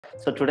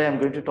So today I'm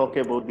going to talk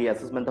about the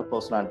assessment of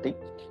personality.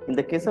 In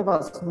the case of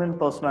assessment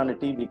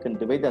personality, we can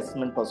divide the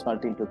assessment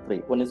personality into three.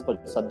 One is called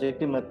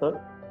subjective method,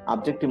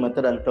 objective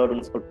method, and third one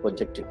is called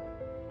projective.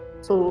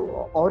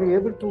 So are you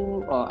able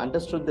to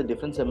understand the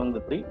difference among the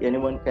three?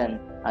 Anyone can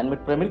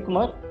unmute. Pramil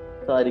Kumar,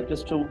 so I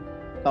request to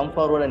come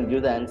forward and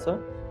give the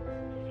answer.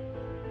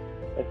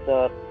 Yes,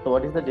 sir. So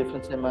what is the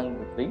difference among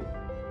the three?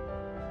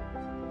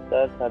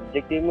 Sir,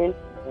 subjective means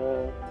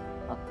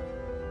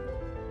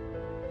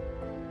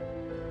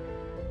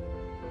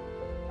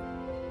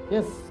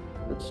Yes,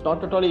 it's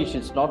not at all issue.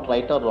 It's not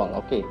right or wrong.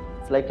 Okay,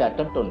 it's like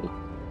attempt only.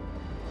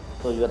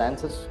 So your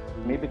answers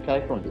may be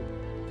correct only.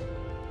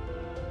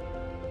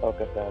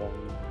 okay, sir.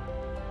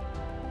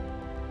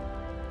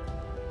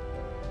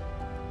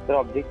 So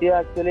objective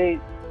actually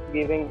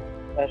giving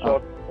a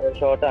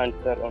short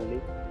answer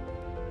only,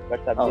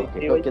 but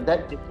subjective Okay,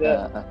 that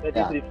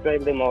is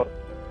described more.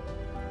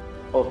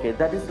 Okay,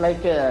 that is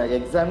like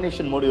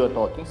examination mode you are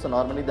talking. So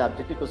normally the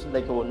objective question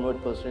like a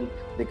one-word question.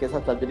 The case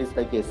of subject is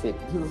like essay.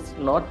 This is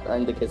not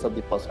in the case of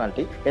the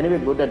personality. Anyway,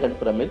 good at that,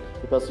 Pramil,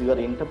 because you are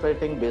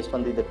interpreting based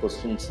on the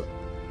questions.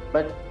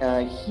 But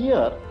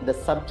here the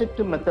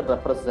subjective method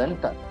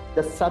represent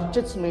the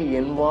subjects may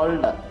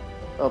involved.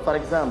 For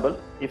example,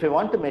 if I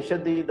want to measure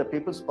the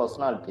people's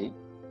personality,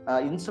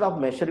 instead of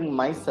measuring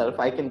myself,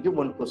 I can give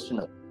one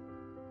questionnaire.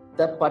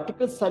 The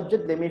particular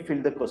subject, they may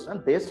fill the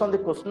questionnaire. Based on the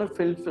questionnaire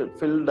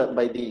filled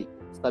by the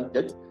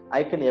subject,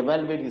 I can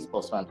evaluate his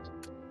personality.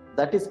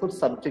 That is called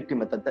subjective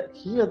method.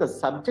 Here the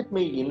subject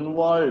may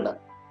involved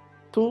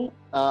to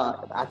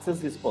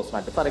assess his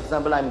personality. For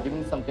example, I am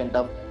giving some kind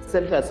of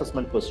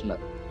self-assessment questionnaire.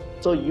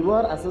 So you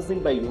are assessing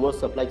by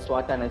yourself, like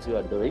SWOT analysis you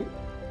are doing.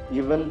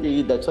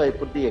 Even that's why I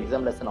put the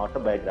example as an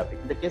autobiography.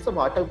 In the case of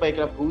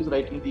autobiography, who is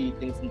writing the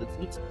things in the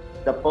sense?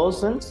 The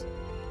persons.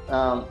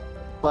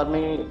 For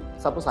me,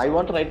 suppose I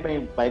want to write my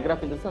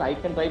biography in the sense, I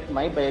can write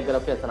my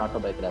biography as an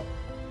autobiography.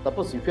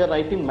 Suppose if you are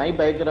writing my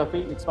biography,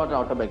 it's not an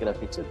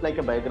autobiography, it's like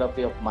a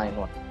biography of mine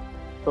one.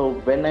 So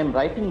when I'm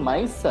writing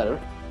myself,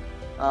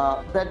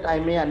 that I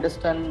may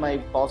understand my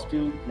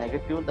positive,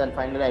 negative, then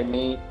finally I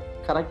may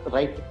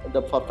write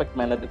the perfect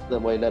manner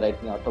while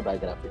writing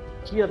autobiography.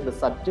 Here the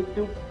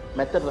subjective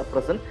method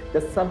represent,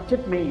 the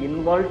subject may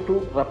involve to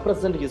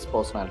represent his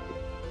personality.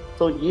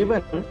 So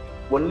even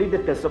only the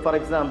tester, for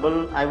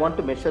example, I want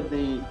to measure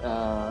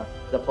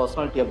the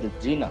personality of the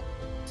Gina.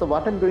 So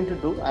what I'm going to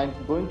do, I'm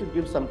going to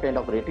give some kind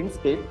of rating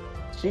scale.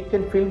 She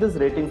can fill this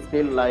rating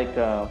scale like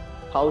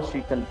how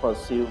she can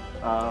perceive,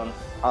 or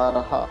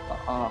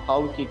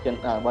how she can,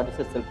 what is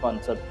a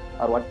self-concept,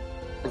 or what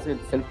is it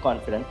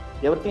self-confident.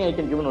 Everything I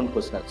can give in one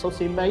questionnaire. So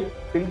she might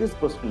fill this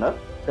questionnaire,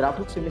 then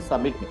after she may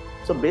submit me.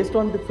 So based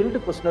on the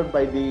filled questionnaire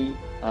by the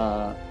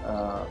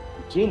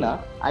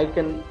Gina, I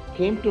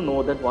came to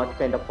know that what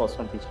kind of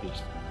personality she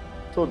is.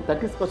 So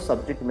that is called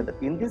subjective method.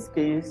 In this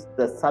case,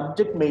 the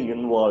subject may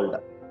involved,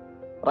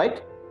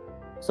 right?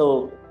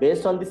 So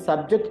based on the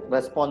subject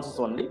responses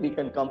only, we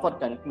can come for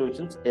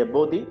conclusions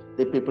about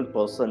the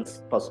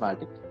person's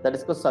personality. That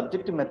is called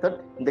subjective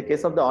method. In the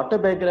case of the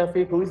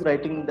autobiography, who is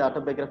writing the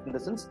autobiography in the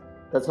sense?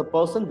 That's a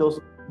person, those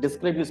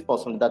describe his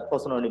person, that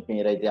person only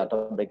may write the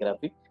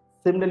autobiography.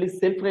 Similarly,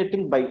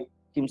 self-rating by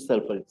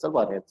himself itself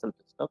or herself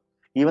itself.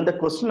 Even the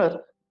questionnaire,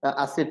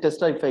 as a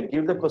tester, if I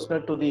give the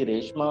questionnaire to the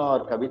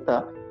Reshma or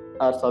Kavita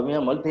or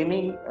Soumya, they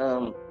may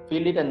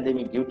fill it and they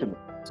may give to me.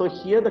 So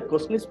here the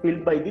question is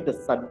filled by the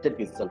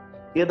subject itself.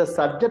 Here the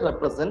subject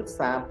represents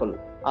sample,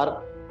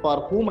 or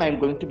for whom I am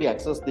going to be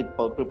access the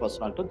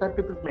personality, that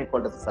people may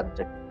call as a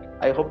subject.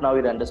 I hope now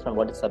you understand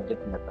what is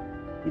subjective method.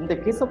 In the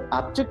case of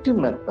objective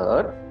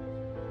method,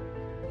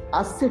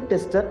 as a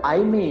tester, I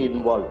may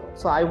involve.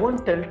 So I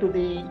won't tell to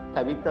the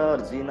Kavita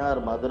or Zina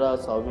or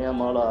Madhura, Soumya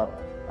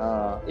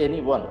or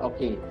anyone,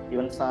 okay,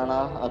 even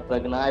Sana or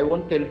Pragna, I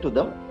won't tell to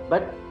them,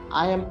 but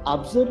I am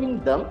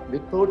observing them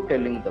without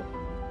telling them.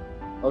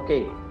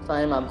 Okay, so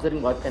I am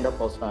observing what kind of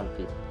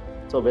personality.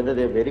 So whether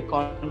they are very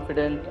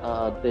confident,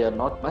 they are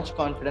not much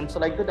confident. So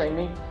like that, I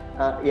may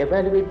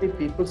evaluate the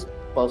people's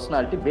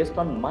personality based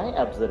on my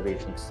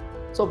observations.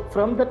 So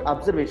from that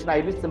observation, I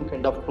use some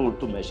kind of tool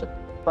to measure.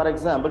 For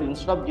example,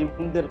 instead of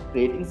giving the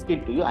rating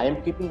scale to you, I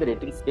am keeping the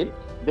rating scale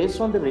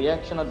based on the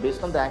reaction or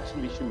based on the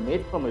action which you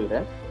made from your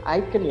end. I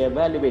can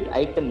evaluate,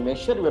 I can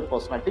measure your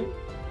personality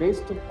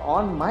based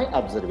on my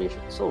observation.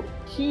 So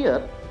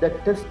here the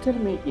tester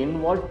may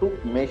involve to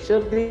measure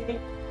the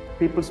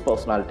people's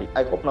personality.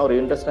 I hope now you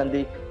understand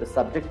the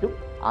subjective.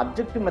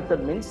 Objective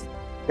method means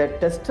the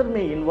tester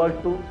may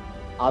involve to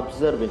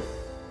observing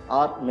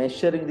or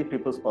measuring the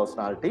people's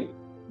personality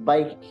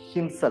by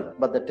himself,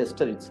 but the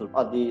tester itself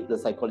or the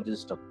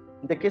psychologist.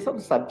 In the case of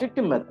the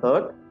subjective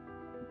method,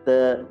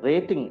 the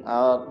rating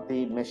or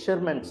the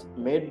measurements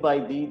made by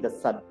the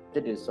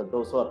subject itself.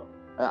 Those are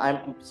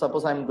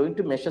suppose I'm going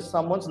to measure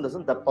someone's in the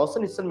sense the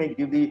person itself may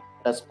give the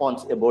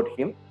response about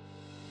him.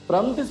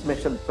 From this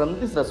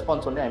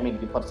response only, I may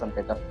give for some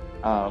kind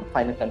of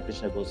final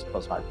conclusion about his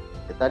personality.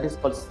 That is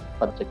called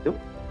subjective.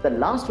 The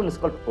last one is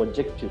called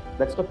projective.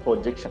 That's the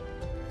projection.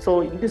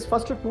 So in this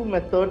first two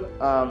method,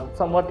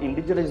 somewhat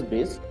individualized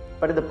based,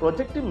 but in the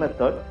projective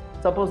method,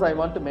 suppose I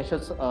want to measure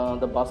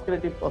the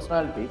basculative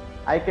personality,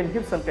 I can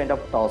give some kind of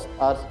task,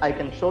 or I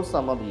can show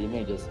some of the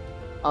images,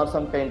 or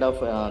some kind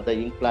of the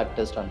ink-blot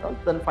test and all.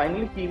 Then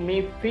finally he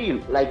may feel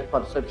like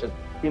perception.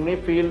 He may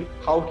feel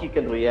how he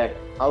can react,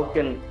 how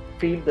can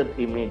feel the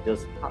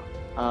images.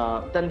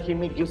 Then he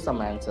may give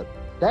some answer.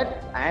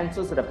 That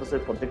answers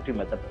represent projective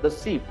method.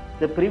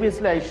 The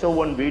previously I show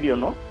one video,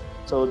 no?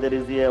 So there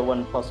is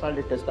one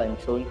personality test I am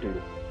showing to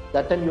you.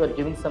 That time you are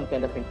giving some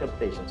kind of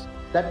interpretations.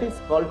 That is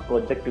called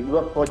projective. You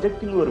are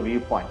projecting your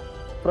viewpoint.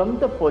 From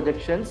the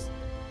projections,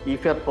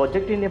 if you are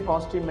projecting in a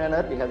positive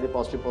manner, you have the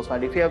positive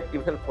personality. If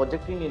you are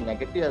projecting in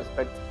negative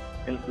aspects,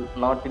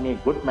 not in a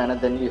good manner,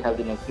 then you have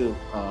the negative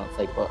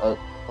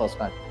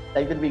personality.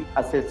 Like that,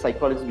 as a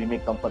psychologist, we may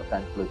come for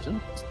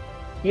conclusions.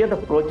 Here the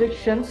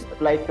projections,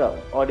 like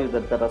what is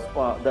that?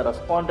 The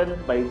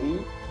respondent by the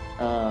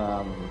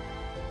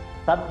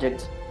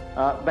subject,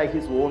 by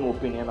his own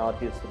opinion or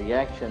his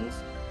reactions.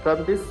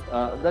 From this,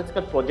 that's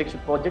called projection.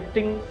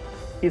 Projecting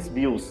his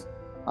views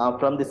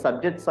from the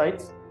subject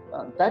sides.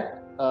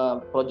 That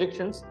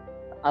projections,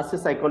 as a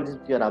psychologist,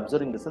 we are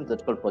observing this, and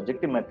that's called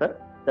projective method.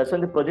 That's when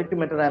the projective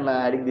method I'm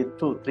adding the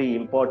 2-3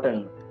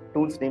 important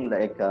tools named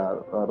like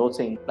Rose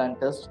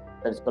implant test.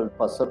 That is called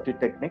perceptive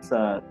techniques.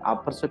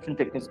 Perception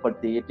techniques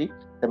called TAT,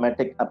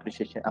 thematic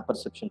appreciation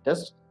perception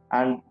test,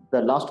 and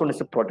the last one is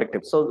a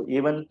protective. So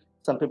even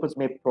some people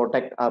may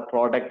protect a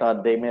product, or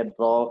they may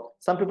draw.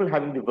 Some people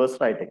having the verse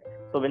writing.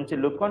 So when you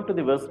look onto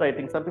the verse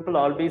writing, some people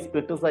always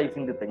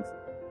criticizing the things.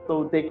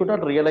 So they could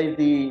not realize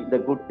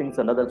the good things,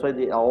 and that's why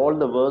all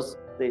the verse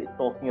they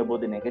talking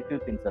about the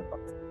negative things and all.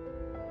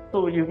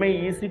 So you may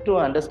easy to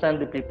understand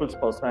the people's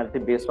personality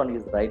based on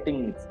his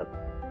writing itself.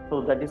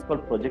 So that is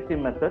called projective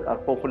method.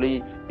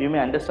 Hopefully you may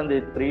understand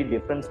the three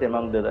difference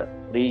among the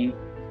three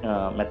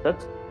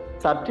methods.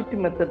 Subjective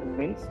method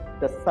means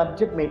the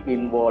subject may be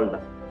involved.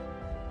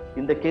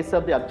 In the case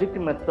of the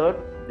objective method,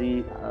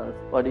 the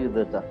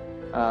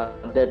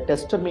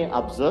tester may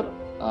observe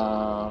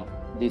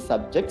the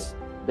subjects.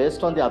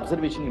 Based on the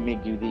observation, he may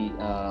give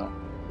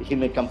he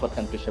may come for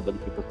conclusion about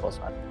the people's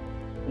personality.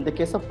 In the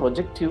case of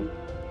projective,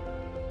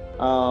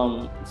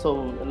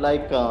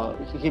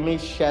 he may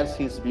share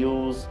his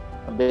views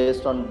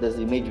based on this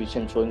image which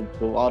I'm showing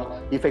to, or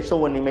if I show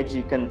one image,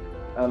 you can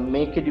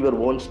make it your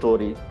own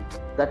story.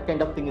 That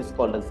kind of thing is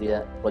called as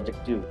the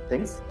projective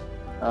things.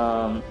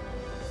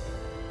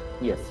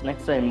 Yes.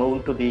 Next, I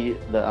move to the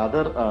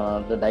other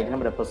the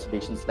diagram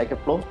representations like a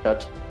flow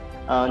chart.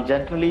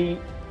 Generally,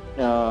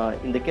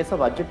 in the case of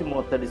objective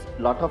method, is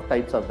lot of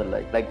types of the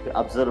like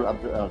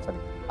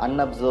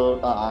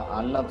unobserved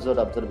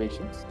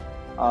observations,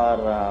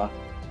 or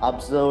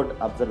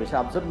observed observation.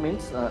 Observed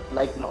means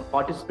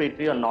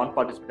participatory or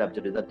non-participatory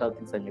observation. That are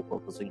things I may be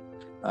focusing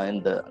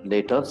in the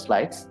later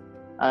slides.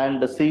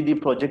 And see the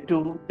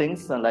projective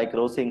things like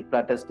Rose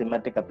implant test,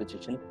 thematic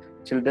appreciation,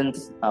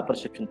 children's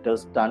perception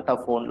test,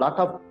 Tantaphone. Lot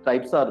of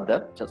types are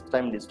there. Just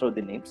I'm listed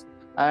the names.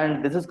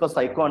 And this is called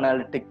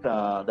psychoanalytic.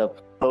 The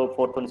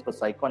fourth one is called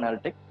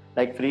psychoanalytic,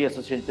 like free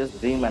association test,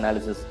 dream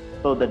analysis.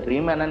 So the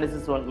dream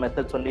analysis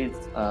methods only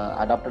is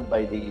adopted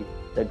by the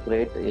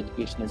great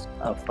educationist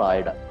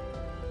Freud.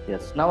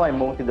 Yes. Now I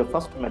move to the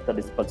first method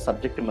is called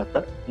subjective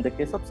method. In the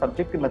case of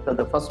subjective method,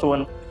 the first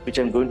one which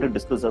I'm going to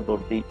discuss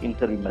about the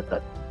interview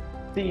method.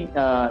 See,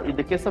 in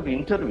the case of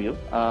interview,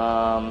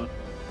 what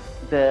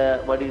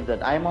is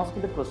that? I am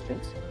asking the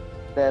questions.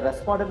 They are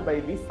responded by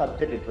the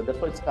subject. That's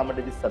why it's come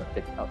under the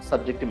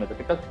subjective method,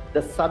 because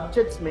the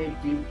subjects may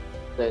give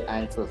the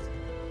answers.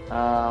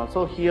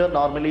 So here,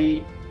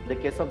 normally, in the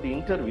case of the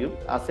interview,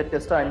 as a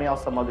tester, I may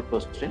ask some of the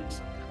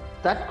questions.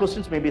 That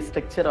questions may be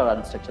structured or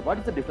unstructured. What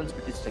is the difference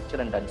between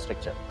structured and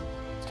unstructured?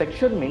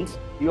 Structured means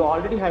you are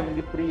already having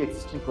the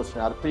pre-existing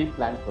question or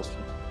pre-planned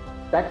question.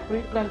 That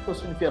pre-planned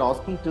question, if you are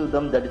asking to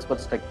them, that is called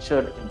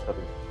structured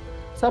interview.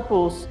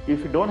 Suppose if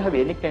you don't have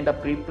any kind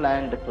of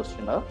pre-planned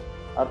questionnaire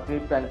or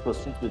pre-planned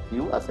questions with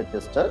you as a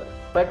tester,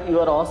 but you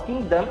are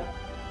asking them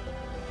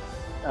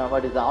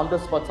on the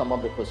spot some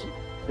of the questions.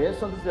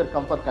 Based on this, you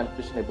come for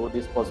conclusion about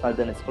this personality,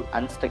 then it's called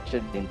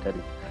unstructured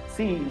interview.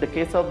 See, in the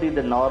case of the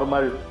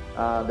normal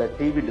the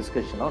TV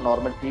discussion,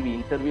 normal TV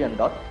interview and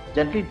all,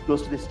 generally it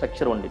goes to the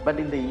structure only. But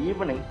in the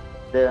evening,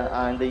 there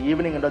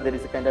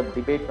is a kind of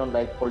debate on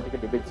like political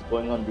debates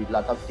going on the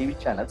lot of TV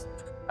channels.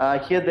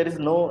 Here there is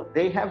no,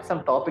 they have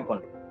some topic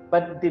only,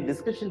 but the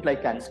discussion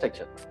like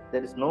unstructured.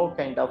 There is no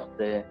kind of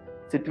the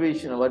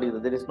situation.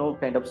 There is no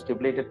kind of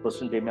stipulated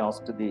question they may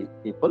ask to the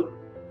people.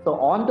 So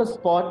on the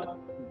spot,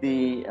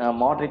 the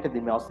moderator, they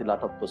may ask a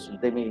lot of questions.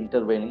 They may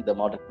intervene. The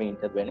moderator may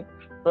intervene.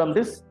 From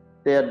this,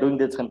 they are doing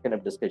this some kind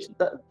of discussion.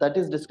 That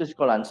is discussion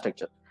called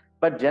unstructured.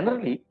 But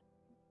generally,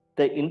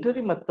 the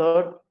interview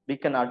method, we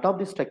can adopt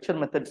the structure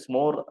methods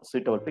more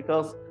suitable,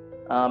 because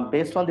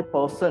based on the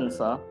persons,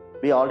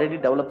 we already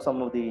developed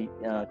some of the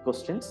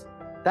questions.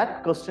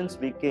 That questions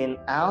we can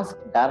ask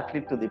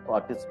directly to the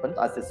participants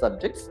as the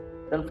subjects.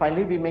 Then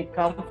finally, we may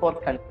come for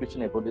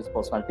conclusion about this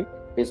personality.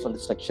 based on the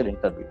structure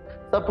interview.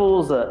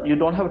 Suppose you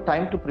don't have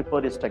time to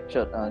prepare a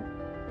structure,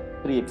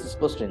 3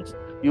 questions.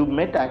 You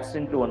met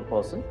accidentally one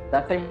person.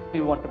 That time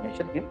you want to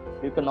measure him.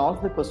 You can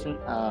ask the question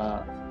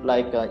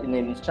in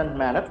an instant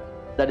manner.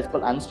 That is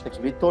called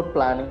unstructured, without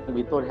planning,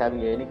 without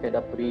having any kind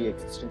of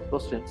pre-existing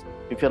questions.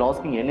 If you're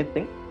asking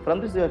anything,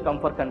 from this you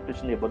come for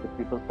conclusion about the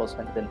people's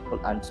personality, then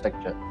called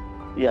unstructured.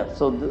 Yeah,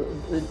 so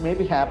it may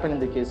be happen in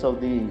the case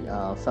of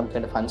the some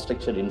kind of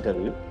unstructured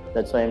interview.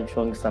 That's why I'm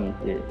showing some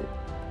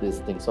these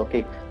things.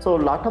 Okay, so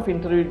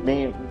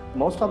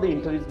most of the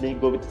interviews may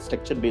go with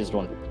structure based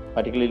only.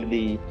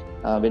 Particularly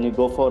when you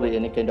go for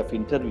any kind of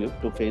interview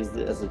to face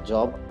as a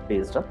job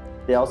based,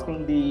 they're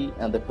asking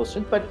the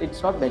questions, but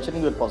it's not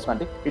measuring your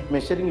personality. It's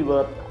measuring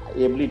your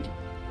ability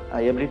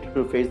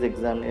to face the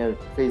exam,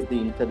 face the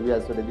interview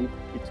as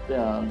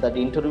well. That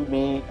interview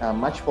may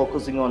much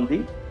focusing on the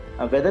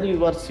whether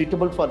you are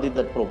suitable for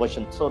that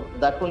profession. So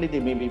that only they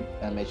may be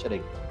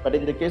measuring. But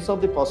in the case of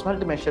the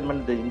personality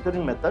measurement, the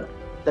interview method,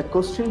 the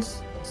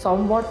questions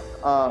somewhat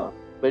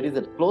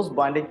close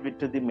bondage with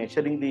the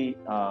measuring the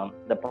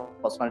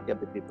personality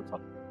of the people.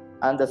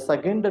 And the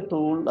second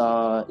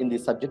tool in the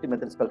subjective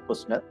method is called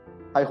questionnaire.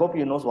 I hope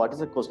you know what is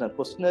a questionnaire.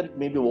 Questionnaire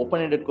may be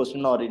open-ended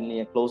question or in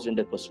a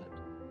closed-ended question.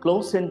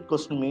 Closed-ended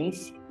question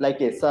means like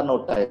yes or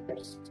no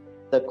types.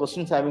 The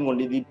questions having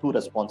only the 2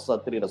 responses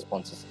or 3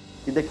 responses.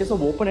 In the case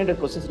of open-ended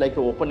questions, like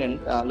open-end,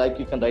 like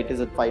you can write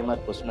as a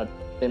 5-mark question or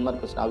 10-mark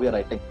question, how we are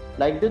writing.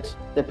 Like that,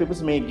 the people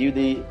may give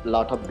the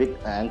lot of big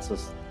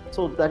answers.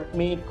 So that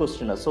may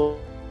questionnaire. So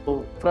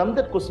from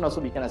that question also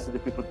we can assess the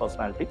people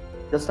personality.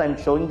 Just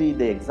I'm showing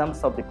the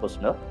examples of the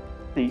questionnaire.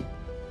 See,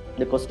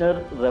 the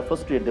questionnaire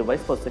refers to a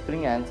device for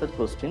securing answer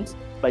questions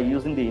by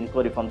using the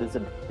inquiry form. This is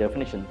a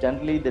definition.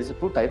 Generally, there is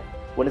 2 types.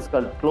 One is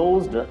called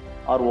closed or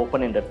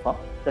open-ended form.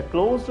 The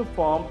closed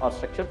form or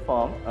structured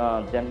form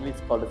generally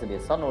is called as a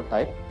yes or no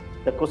type.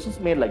 The questions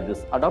made like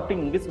this: adopting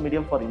English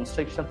medium for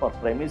instruction for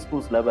primary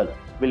schools level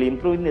will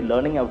improve in the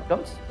learning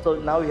outcomes. So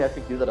now we have to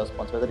give the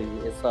response whether it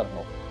is yes or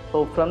no.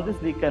 So from this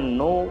we can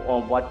know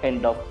what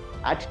kind of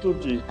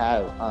attitude you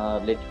have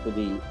related to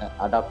the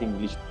adopting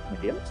English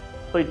medium.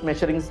 So it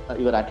measuring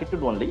your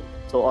attitude only,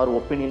 so our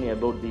opinion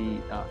about the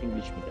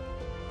English medium.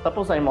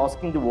 Suppose I am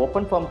asking the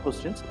open form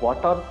questions,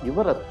 what are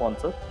your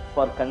responses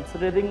for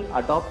considering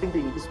adopting the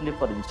English medium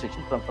for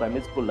instruction from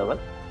primary school level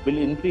will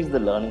increase the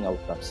learning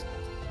outcomes.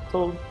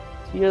 So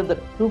here the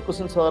 2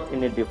 questions are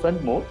in a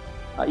different mode.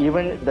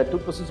 Even the 2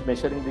 questions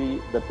measuring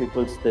the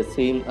people's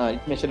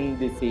measuring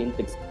the same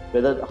things,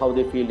 whether how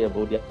they feel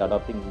about the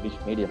adopting English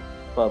medium,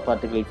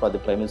 particularly for the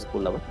primary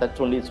school level. That's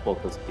only its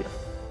focus here.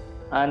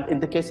 And in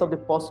the case of the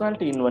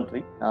personality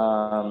inventory,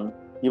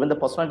 even the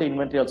personality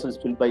inventory also is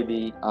filled by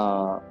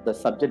the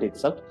subject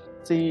itself.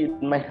 See,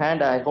 in my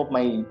hand, I hope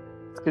my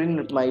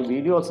screen, my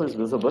video also is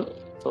visible.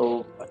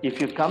 So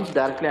if you come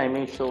directly, I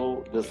may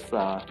show this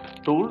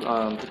tool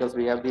because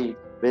we have the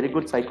very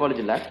good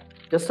psychology lab.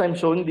 Just I'm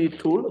showing the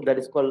tool that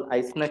is called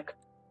IceNeck.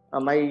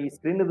 My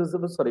screen is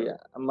visible. Sorry,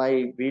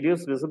 my video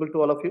is visible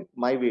to all of you.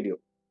 My video.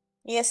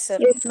 Yes, sir.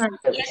 Yes, ma'am.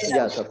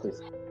 Yeah, sir, please.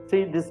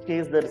 See, in this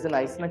case, there is an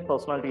IceNeck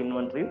personality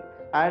inventory,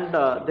 and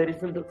there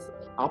is in the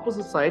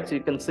opposite side, so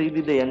you can see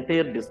the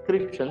entire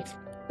descriptions,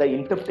 the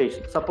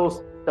interpretation.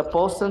 Suppose the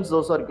persons,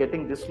 those are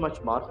getting this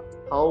much mark,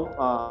 how,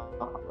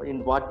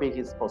 in what way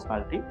his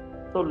personality.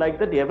 So like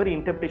that, every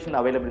interpretation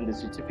available in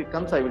this. If it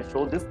comes, I will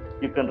show this.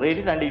 You can read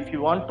it, and if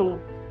you want to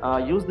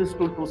use this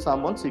tool to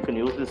someone, so you can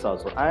use this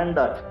also. And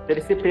there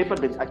is a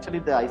paper-based. Actually,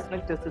 the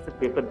IceNeck test is a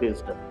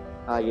paper-based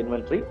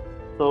inventory.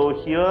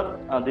 So here,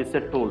 this is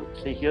a tool.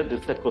 See here,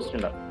 this is a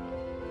questionnaire.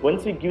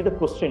 Once we give the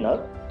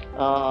questionnaire,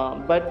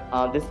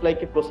 this is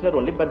like a questionnaire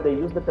only, but they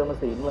use the term as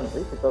the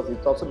inventory because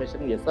it's also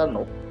measuring yes or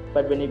no.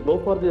 But when you go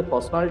for the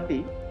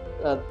personality,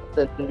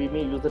 then we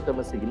may use the term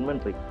as the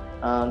inventory.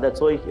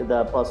 That's why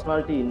the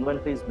personality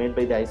inventory is made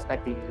by the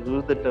IceNeck. We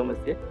use the term as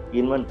the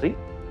inventory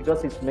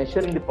because it's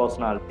measuring the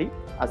personality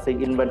as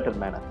an inventor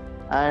manner.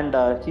 And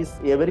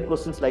every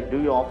question is like, do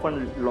you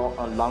often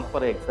long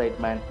for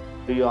excitement?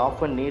 Do you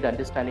often need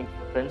understanding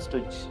friends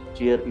to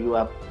cheer you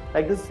up?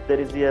 Like this, there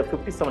is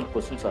 57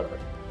 questions are there.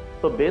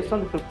 So based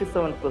on the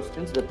 57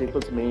 questions, the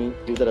people may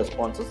give the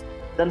responses.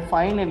 Then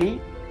finally,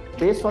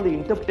 based on the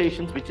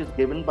interpretations which is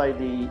given by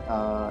the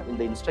in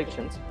the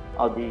instructions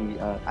or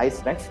the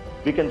IceNeck,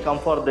 we can come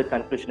for the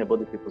conclusion about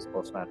the people's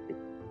personality.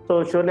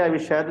 So surely I will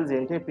share this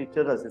entire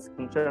picture as a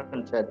screenshot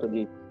and share to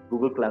the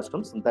Google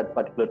Classrooms in that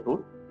particular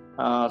tool.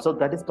 So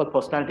that is called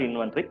personality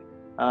inventory.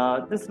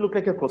 This look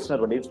like a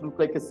questionnaire, but it looks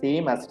like the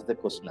same as the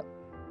questionnaire.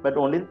 But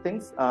only the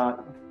things,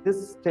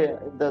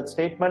 the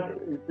statement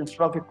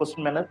instead of a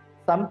question manner,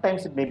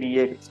 sometimes it may be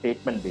a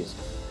statement based.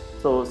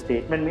 So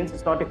statement means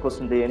it's not a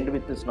question. The end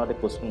with is not a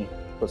questioning.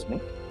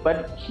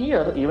 But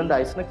here, even the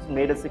IceNeck is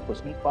made as a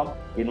questioning form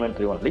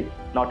inventory only,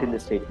 not in the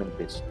statement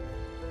based.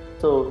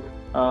 So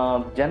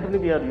generally,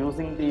 we are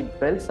using the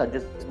Bell's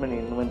adjustment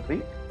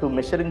inventory to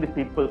measuring the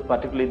people,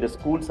 particularly the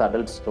schools,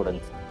 adult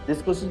students.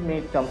 This question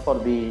may come for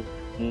the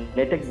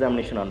net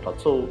examination on top.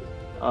 So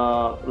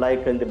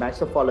like in the match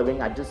the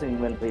following adjustment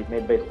inventory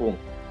made by whom?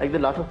 Like, the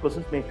lot of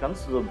questions may come,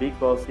 so be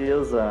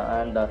cautious,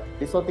 and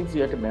these are things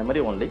you have to memory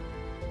only.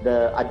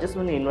 The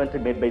adjustment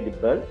inventory made by the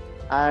bird,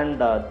 and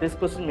this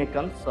question may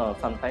come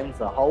sometimes.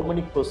 How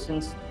many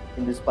questions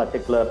in this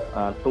particular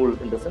tool?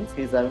 In the sense,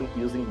 he's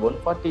using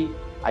 140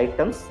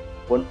 items,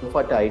 and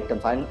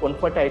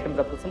 140 items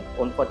represent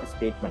 140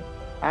 statement,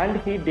 and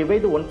he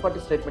divided the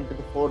 140 statement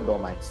into 4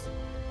 domains.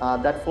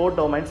 That 4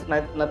 domains,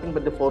 nothing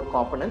but the 4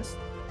 components.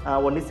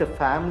 One is a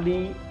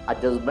family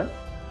adjustment,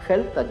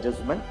 health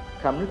adjustment,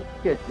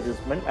 community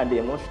adjustment, and the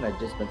emotion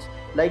adjustments.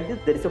 Like this,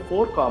 there is a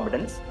 4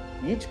 components.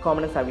 Each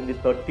component having the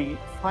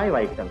 35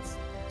 items.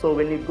 So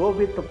when you go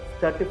with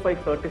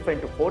 35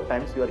 into 4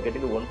 times, you are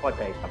getting the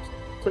 140 items.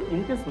 So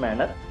in this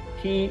manner,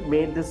 he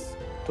made this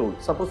tool.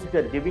 Suppose if you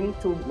are giving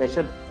to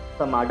measure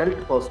some adult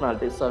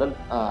personalities, sudden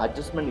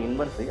adjustment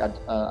inventory,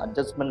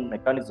 adjustment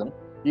mechanism,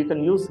 you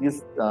can use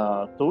this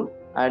tool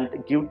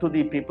and give to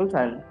the people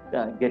and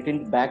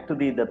getting back to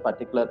the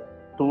particular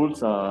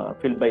tools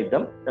filled by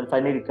them. Then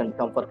finally you can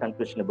come for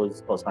conclusion about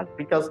this personality.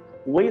 Because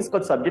why is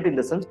called subject in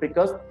the sense,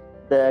 because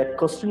the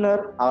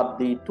questionnaire or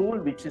the tool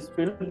which is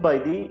filled by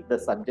the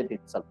subject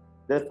itself.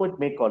 Therefore, it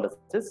may call as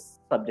this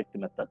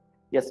subjective method.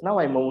 Yes, now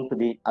I move to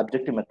the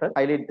objective method.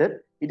 Highlight that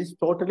it is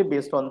totally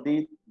based on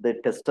the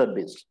tester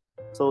based.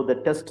 So the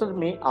tester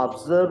may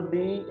observe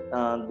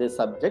the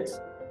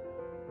subjects.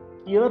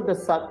 Here the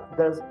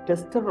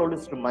tester role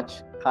is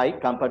much high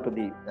compared to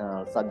the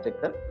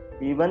subjector.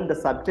 Even the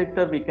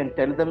subjector, we can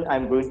tell them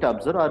I'm going to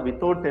observe, or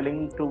without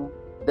telling to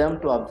them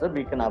to observe,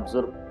 we can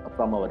observe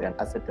from our end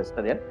as a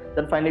tester end.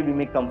 Then finally we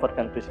may come for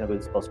conclusion about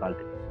his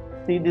personality.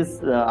 See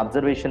this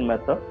observation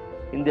method.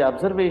 In the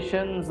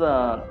observations,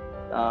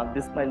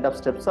 this kind of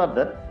steps are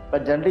there,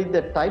 but generally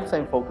the types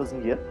I'm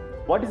focusing here.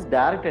 What is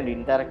direct and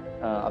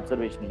indirect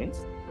observation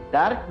means?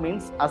 Direct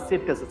means as a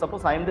tester.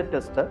 Suppose I am the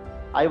tester,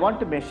 I want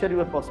to measure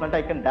your personality,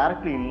 I can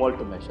directly involve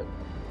to measure.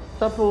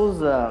 Suppose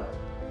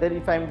that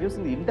if I am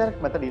using the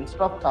indirect method, instead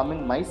of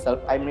coming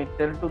myself, I may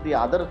tell to the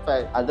other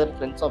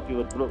friends of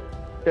your group,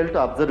 tell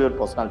to observe your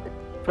personality.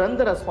 From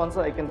the response,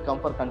 I can come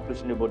for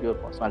conclusion about your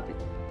personality.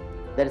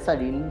 There is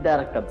an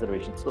indirect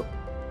observation. So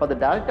for the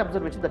direct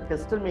observation, the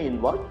tester may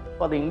involve.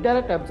 For the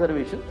indirect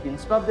observation,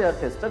 instead of their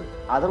tester,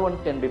 other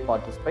one can be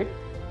participate,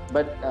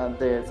 but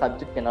the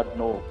subject cannot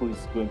know who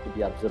is going to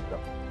be observed.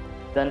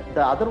 Then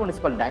the other one is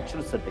called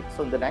natural settings.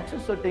 So in the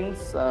natural settings,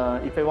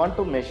 if I want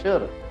to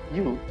measure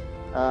you,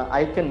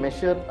 I can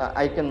measure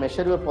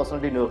your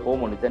personality in your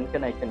home only.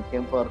 Then I can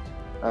come for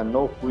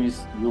know who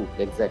is you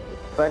exactly.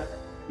 But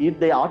if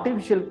the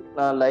artificial,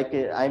 like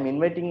I'm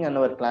inviting in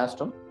our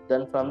classroom,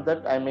 then from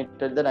that I may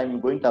tell that I'm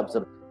going to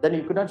observe. Then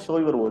you could not show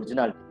your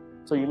originality.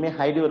 So you may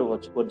hide your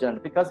originality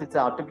because it's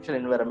an artificial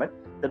environment.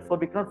 Therefore,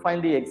 we cannot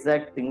find the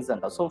exact things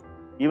and so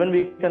even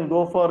we can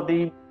go for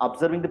the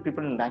observing the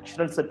people in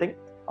natural setting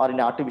or in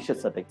artificial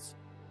settings.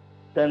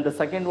 Then the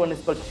second one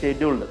is called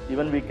scheduled.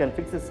 Even we can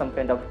fix some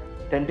kind of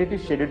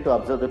tentative schedule to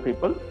observe the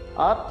people,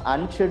 or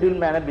unscheduled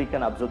manner we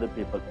can observe the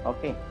people.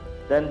 Okay.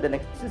 Then the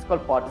next is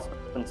called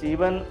participants.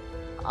 Even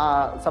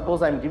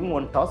suppose I am giving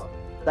one task,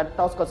 that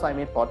task also I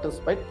may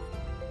participate.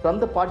 From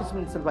the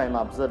participant itself I am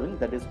observing,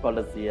 that is called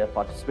as the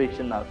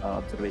participation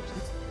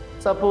observations.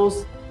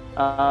 Suppose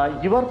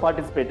you are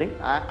participating,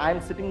 I am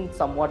sitting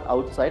somewhat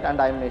outside and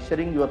I am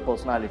measuring your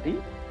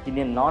personality in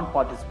a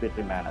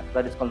non-participatory manner.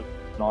 That is called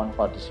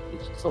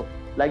non-participation. So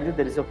like this,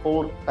 there is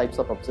 4 types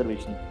of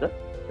observations.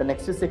 The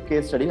next is a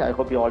case study. I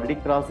hope you already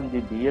crossed in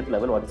the B.Ed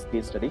level what is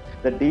case study.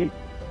 The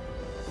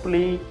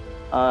deeply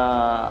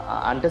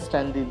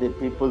understand the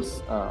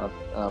people's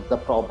the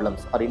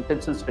problems, or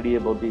intensive study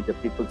about the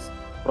people's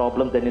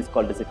problem, then is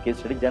called as a case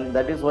study. Then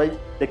that is why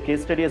the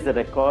case study as a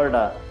record,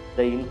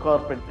 they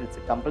incorporate, it's a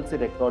compulsory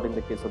record in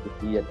the case of the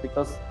B.Ed,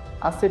 because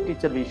as a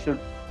teacher we should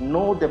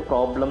know the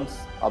problems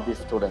of the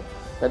student.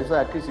 That is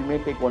why at least you may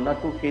take 1 or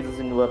 2 cases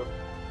in your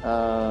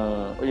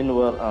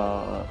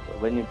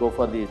when you go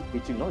for the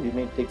teaching, you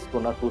may take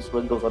 1 or 2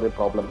 students, those are the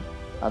problem,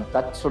 and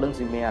that students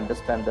you may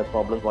understand the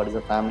problem, what is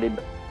the family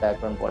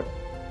background,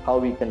 how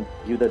we can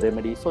give the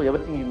remedy. So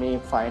everything you may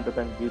find out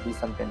and give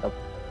some kind of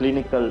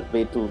clinical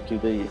way to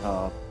give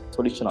the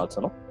solution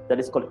also. That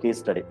is called case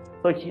study.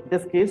 So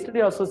this case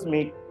study also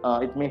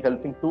it may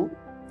helping to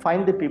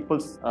find the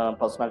people's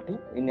personality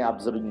in an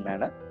observing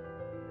manner.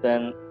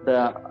 Then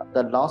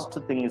the last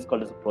thing is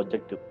called as a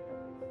projective.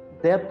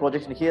 Their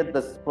projection here,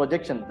 this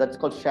projection, that's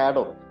called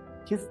shadow.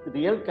 His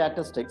real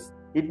characteristics,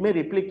 it may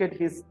replicate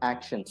his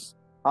actions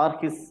or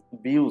his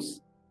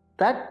views.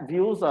 That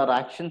views or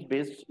actions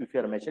based, if you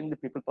are measuring the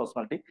people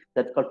personality,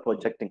 that's called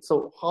projecting.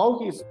 So how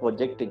he is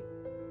projecting?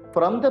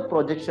 From the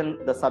projection,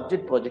 the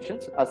subject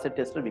projections, as a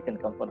tester, we can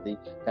come for the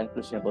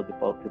conclusion about the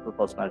people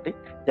personality.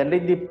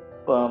 Generally,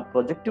 the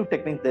projective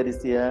technique, there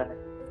is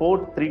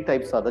 3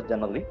 types are there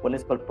generally. One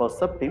is called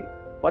perceptive.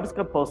 What is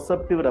called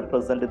perceptive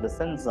represent in the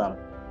sense,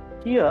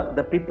 here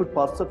the people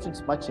perception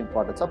is much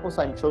important. Suppose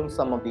I am showing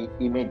some of the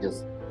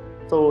images.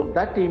 So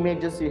that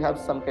images you have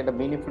some kind of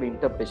meaningful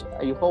interpretation.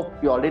 I hope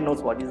you already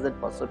knows what is that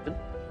perception.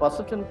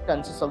 Perception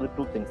consists of the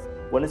 2 things.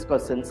 One is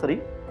called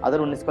sensory, other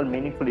one is called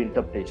meaningful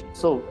interpretation.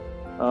 So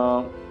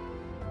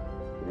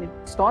it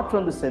starts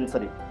from the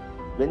sensory.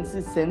 Once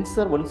you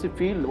sensor, once you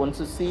feel, once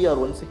you see, or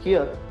once you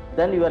hear,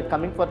 then you are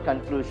coming for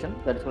conclusion.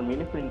 That is for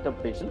meaningful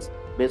interpretations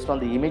based on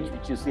the image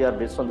which you see or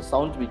based on the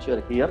sound which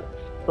you hear.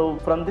 So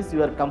from this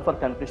you are come for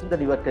conclusion that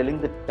you are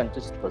telling the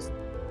context first.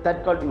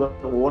 That called your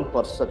own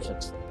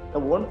perceptions. The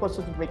own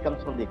perception may come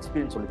from the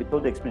experience only.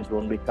 Without the experience, it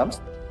only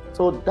comes.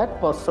 So that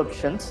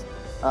perceptions,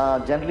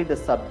 generally the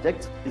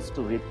subject is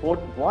to report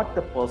what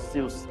the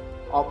perceives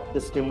of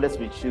the stimulus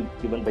which is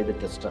given by the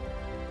tester.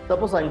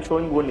 Suppose I'm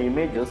showing one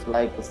images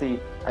like, see,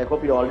 I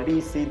hope you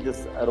already see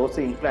this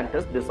rosy implant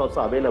test. This is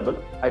also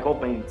available. I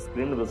hope my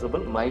screen is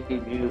visible, my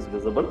view is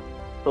visible.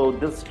 So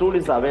this tool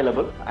is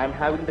available. I'm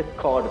having the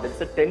cord.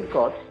 That's a 10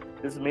 cord.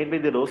 This is made by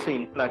the rosy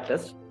implant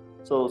test.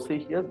 So see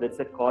here, that's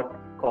a cord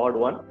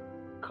 1,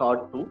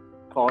 cord 2,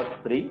 cord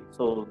 3.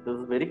 So this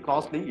is very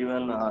costly.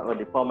 Even a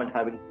department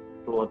having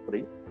 2 or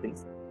 3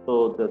 things.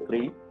 So the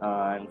 3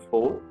 and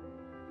 4.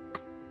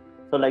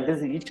 So like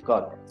this each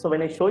card. So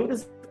when I'm showing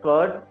this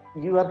card,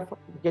 you are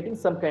getting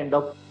some kind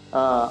of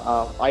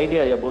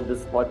idea about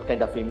this, what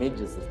kind of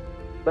images.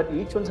 But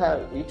each one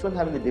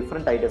having the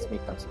different ideas may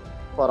come.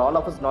 For all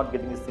of us not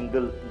getting a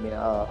single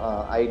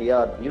idea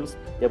or views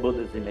about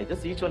these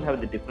images, each one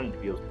having the different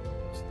views.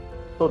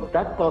 So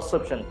that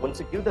perception, once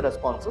you give the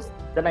responses,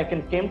 then I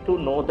can came to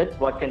know that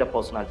what kind of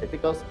personality.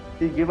 Because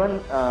the given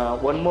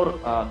one more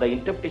the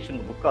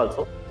interpretation book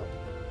also.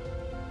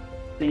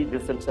 See,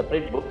 this is a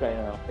separate book.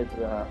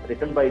 It's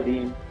written by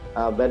the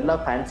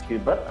Verla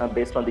Fanshuber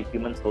based on the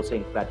human social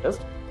implant.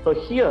 So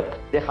here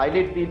they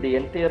highlight the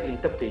entire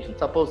interpretation.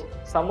 Suppose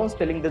someone's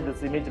telling that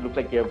this image looks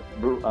like a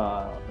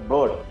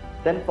bird,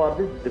 then for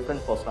this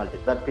different personality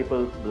that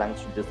people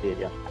belongs to this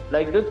area.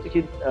 Like this,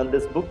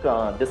 this book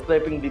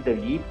describing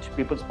the each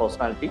people's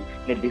personality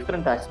in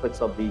different aspects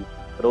of the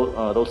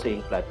rosy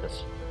implant.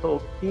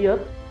 So here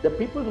the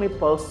people may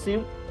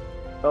perceive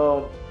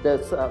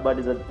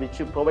which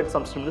you provide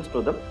some stimulus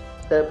to them.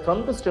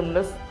 From the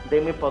stimulus, they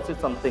may perceive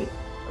something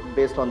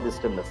based on this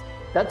stimulus.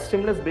 That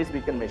stimulus base we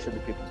can measure the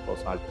people's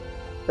personality.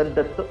 Then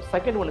the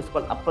second one is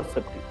called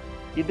apperceptive.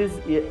 It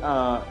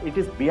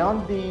is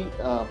beyond the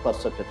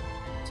perception.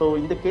 So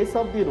in the case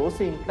of the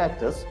rosy implant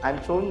test,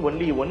 I'm showing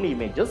only one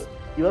images.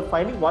 You are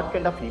finding what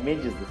kind of image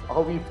is this,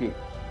 how we feel.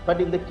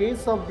 But in the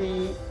case of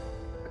the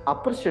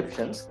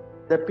apperceptions,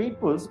 the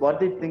people's what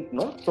they think,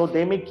 no, so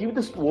they may give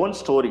this own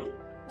story.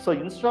 So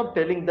instead of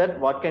telling that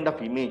what kind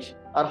of image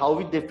or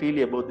how they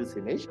feel about this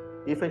image,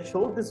 if I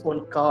show this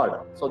one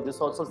card, so this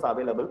also is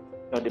available.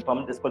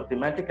 Department is called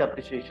thematic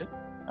appreciation.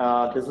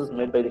 This is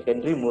made by the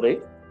Henry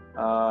Murray.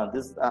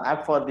 This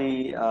app for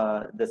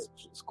the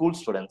school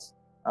students,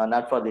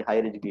 not for the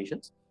higher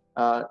educations.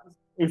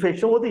 If I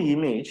show the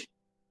image,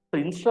 so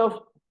instead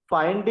of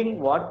finding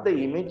what the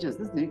image is,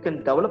 you can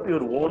develop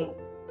your own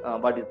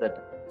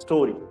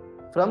story.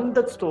 From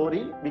that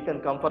story, we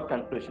can come for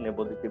conclusion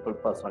about the people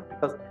personality.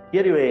 Because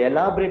here you are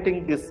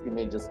elaborating these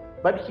images,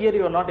 but here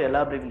you are not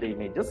elaborating the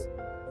images.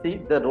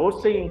 See, the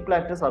rosy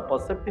implants are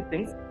perceptive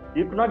things.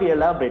 You cannot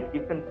elaborate.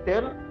 You can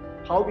tell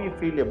how we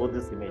feel about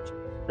this image.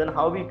 Then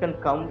how we can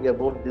come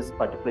about this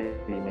particular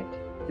image.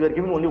 You are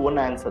giving only one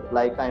answer,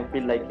 like I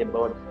feel like a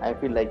bird, I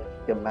feel like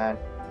a man,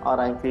 or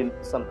I feel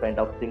some kind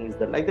of thing is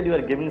there. Like that, you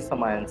are giving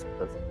some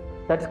answers.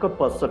 That's called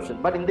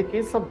perception. But in the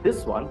case of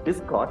this one,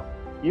 this card,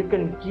 you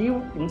can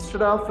give,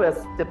 instead of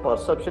as a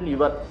perception,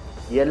 you are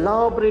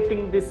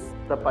elaborating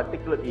the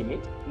particular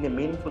image in a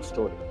meaningful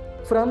story.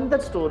 From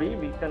that story,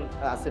 we can,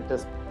 as a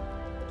tester,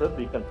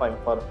 we can find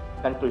for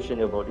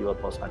conclusion about your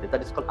personality.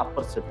 That is called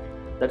apperceptive.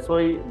 That's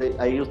why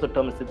I use the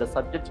term, the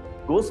subject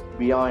goes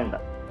beyond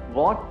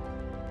what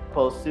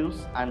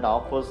perceives and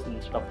offers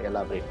instead of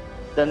elaborate.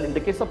 Then in the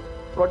case of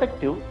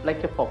protective,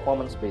 like a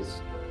performance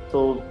based.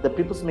 So the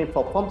people may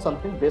perform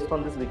something, based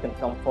on this we can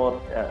come for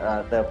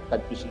the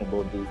conclusion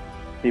about these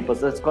people.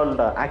 So it's called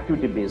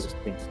activity based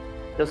things.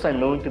 Just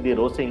I'm moving to the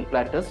rosy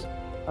implant test.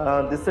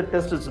 This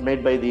test is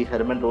made by the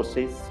Herman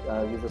Rosey.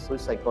 He's a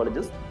Swiss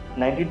psychologist.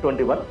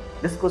 1921.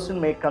 This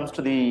question may comes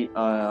to the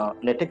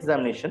net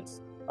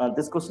examinations.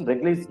 This question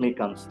regularly may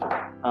comes.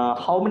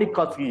 How many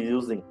cards he is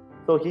using?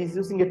 So he is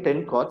using a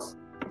 10 cards.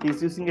 He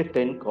is using a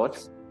 10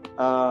 cards.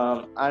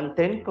 And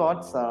 10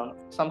 cards,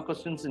 some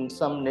questions in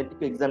some net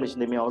examination,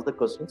 they may ask the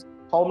questions,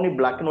 how many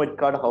black and white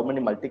card, how many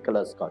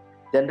multicolors card?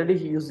 Generally,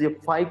 he uses a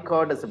 5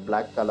 card as a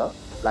black color,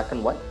 black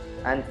and white,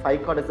 and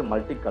 5 card as a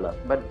multicolor.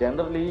 But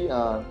generally,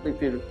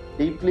 if you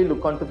deeply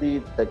look onto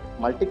the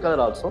multicolor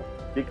also,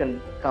 we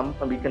can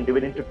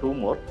divide into 2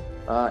 more.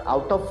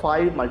 Out of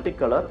 5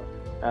 multicolor,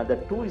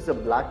 the 2 is a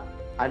black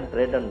and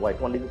red and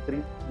white, only the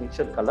 3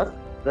 mixture color.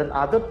 Then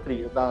other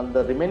 3,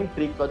 the remaining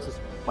 3 cards is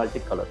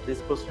multicolor.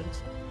 These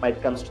questions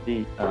might comes to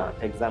the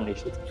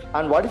examinations.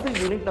 And what is the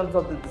uniqueness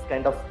of this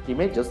kind of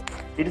images?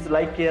 It is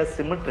like a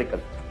symmetrical.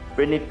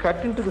 When you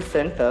cut into the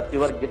center,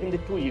 you are getting the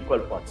 2 equal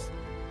parts.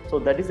 So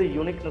that is the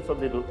uniqueness of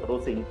the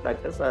rosy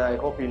implant test. I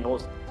hope you know,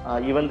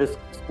 even the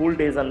school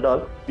days and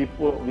all,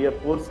 we have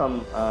poured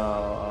some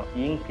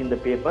ink in the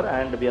paper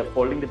and we are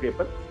folding the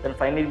paper. Then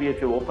finally,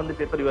 if you open the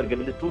paper, you are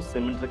getting the 2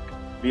 symmetric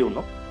view.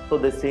 No? So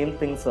the same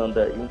things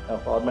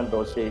Horman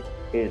Roche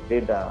did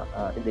in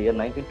the year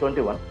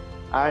 1921.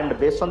 And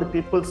based on the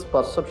people's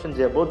perceptions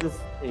about these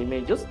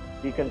images,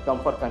 we can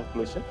come for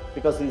conclusion,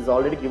 because he's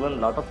already given a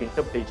lot of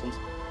interpretations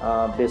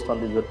based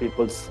on the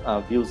people's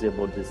views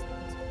about these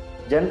things.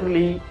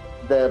 Generally,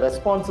 the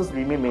responses,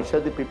 we may measure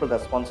the people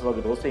responses of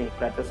the Rose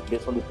implanted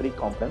based on the three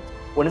components.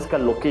 One is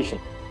called location.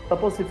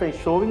 Suppose if I'm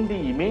showing the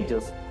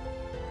images,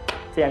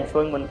 say I'm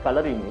showing one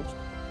color image,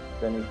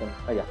 then you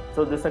can,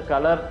 so this is a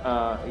color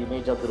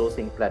image of the Rose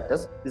implant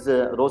test. This is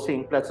a Rose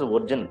implant test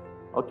original.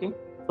 Okay.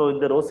 So in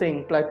the Rose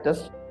implant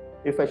test,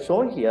 if I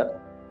show here,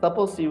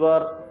 suppose you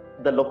are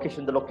the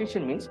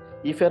location means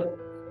if you're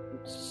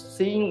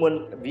seeing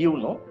one view,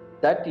 no,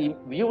 that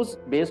views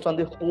based on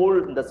the whole,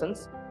 in the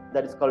sense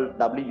that is called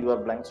W, you are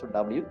blanks to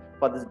W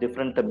for this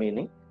different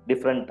meaning,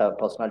 different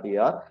personality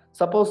you are.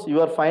 Suppose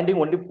you are finding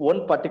only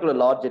one particular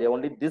large area,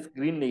 only this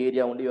green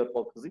area only you are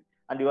focusing,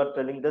 and you are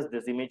telling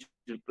this image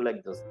will look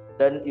like this.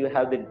 Then you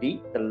have the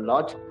D, the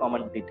large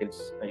common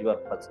details you are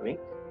pursuing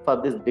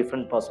for this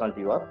different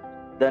personality you are.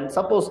 Then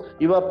suppose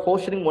you are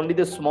portioning only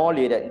the small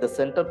area in the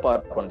center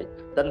part only.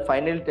 Then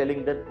finally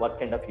telling that what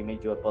kind of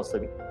image you are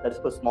perceiving. That's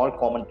the small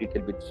common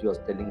detail which you are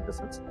telling in the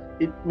sense.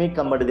 It may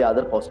come under the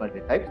other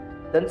personality type.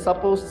 Then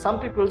suppose some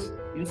people,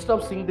 instead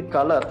of seeing the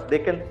color, they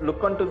can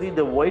look onto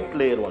the white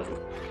layer only.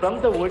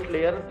 From the white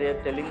layer, they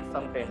are telling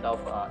some kind of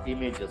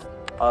images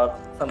or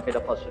some kind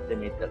of perception they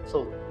may tell.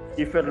 So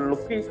if you're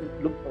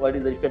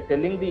if you're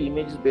telling the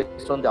images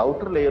based on the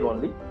outer layer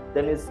only,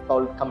 then it's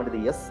called come under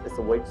the S, it's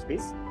a white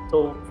space.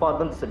 So for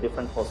them, it's a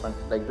different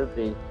personality. Like that,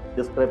 they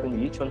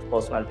describing each one's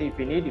personality. If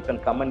you need, you can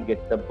come and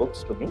get the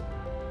books to me.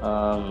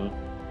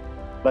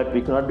 But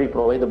we cannot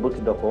provide the book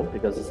to the home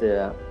because it's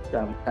a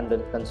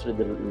considered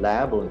the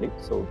lab only.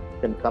 So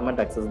you can come and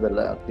access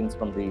the things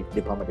from the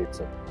department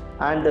itself.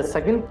 And the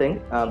second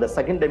thing, the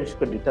second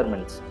dimension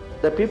determines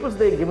the people's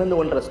they given the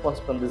one response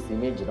from this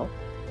image, you know.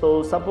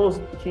 So suppose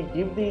he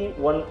give the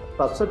one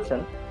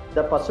perception,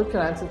 the perception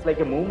answer is like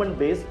a movement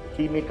based,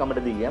 he may come to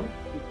the M.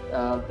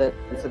 That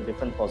is a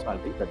different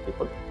personality that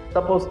people.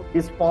 Suppose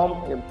his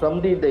form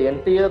from the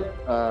entire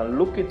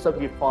look itself,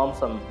 he forms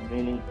some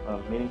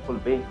meaningful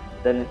way,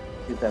 then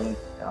he's having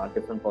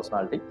different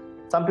personality.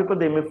 Some people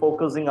they may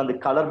focusing on the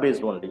color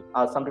based only,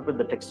 some people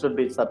the texture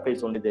based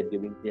surface only they're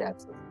giving the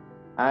answers.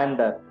 And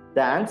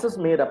the answers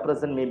may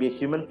represent maybe a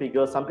human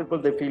figure. Some people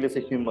they feel as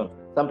a human,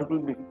 some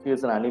people feel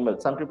as an animal,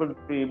 some people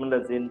feel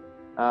as in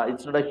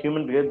it's not a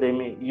human being, they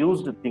may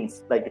use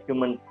things like a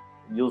human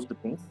used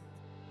things.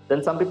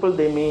 Then some people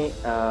they may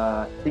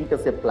think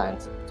as a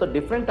plants. So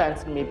different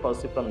answers may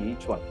perceive from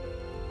each one.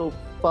 So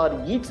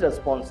for each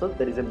response,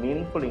 there is a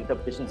meaningful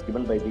interpretations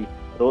given by the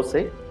Rose.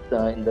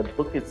 In the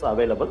book it's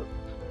available.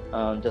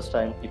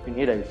 If you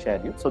need, I will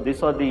share you. So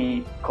these are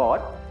the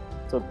chord.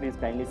 So please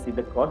kindly see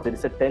the chord. There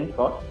is a 10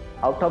 chord.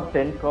 Out of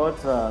 10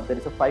 chords, there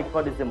is a 5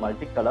 chord is a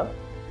multicolor.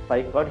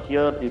 5 chord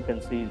here you can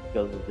see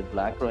because of the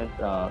black one.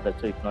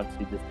 That's why you cannot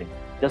see this thing.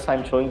 Just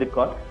I'm showing the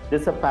chord.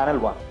 This is a panel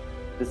 1.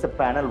 This is a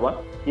panel 1.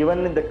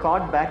 Even in the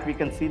chord back we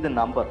can see the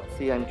number.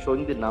 See, I'm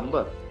showing the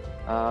number.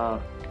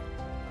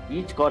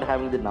 Each chord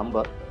having the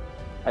number.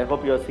 I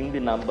hope you are seeing the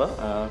number.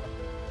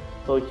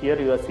 So here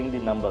you are seeing the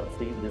number.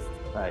 See this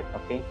side,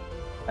 okay?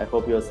 I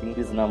hope you are seeing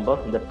this number.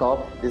 In the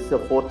top, this is a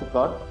 4th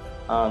chord.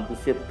 This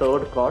is a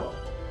 3rd chord.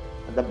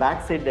 At the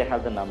back side they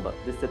have the number.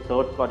 This is a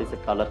 3rd chord, is a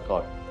color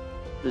chord.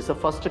 This is a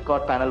 1st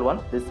chord, panel 1.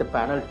 This is a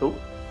panel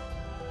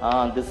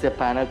 2. This is a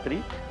panel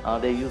 3.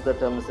 They use the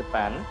term as a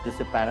panel. This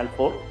is a panel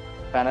 4,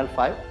 panel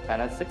 5,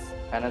 panel 6,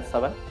 panel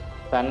 7,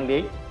 panel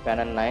 8,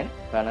 panel 9,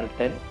 panel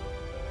 10.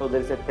 So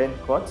there is a 10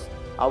 chords.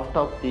 Out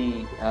of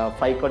the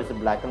 5 chord is a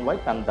black and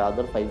white, and the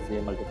other 5 is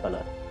a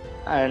multicolor.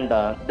 And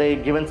they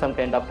given some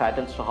kind of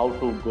patterns to how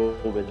to go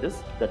with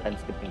this. That I'm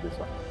skipping this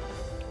one.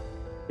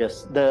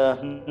 Yes,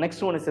 the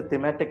next one is a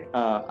thematic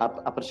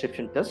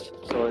appreciation test.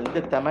 So in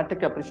the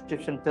thematic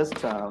appreciation test,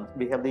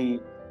 we have the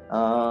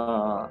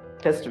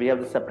test. We have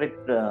the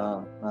separate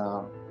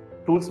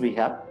tools we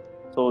have.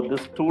 So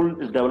this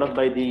tool is developed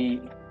by the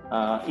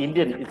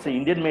Indian. It's an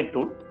Indian-made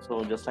tool.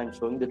 So just I'm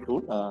showing the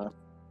tool.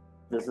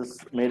 This is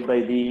made by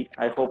the.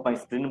 I hope my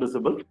screen is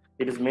visible.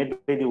 It is made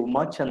by the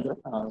Uma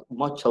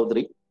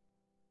Chaudhary.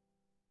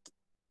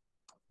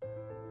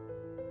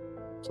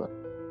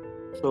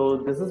 So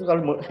this is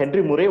called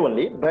Henry Murray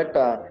only, but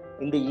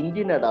in the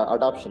Indian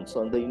adoption,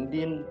 so in the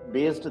Indian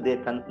based,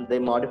 they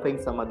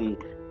modifying some of the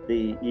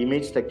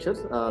image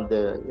structures,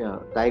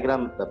 the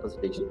diagram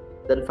representation.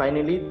 Then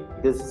finally,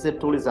 this is a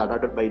tool is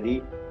adopted by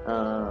the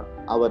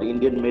our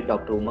Indian made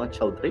Dr. Uma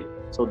Chaudhary.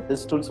 So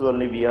this tools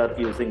only we are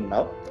using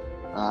now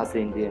as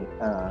Indian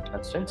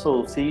constraint.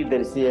 So see,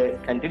 there is a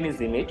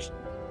continuous image.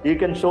 You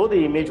can show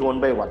the image one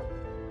by one.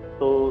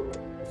 So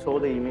show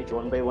the image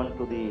one by one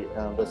to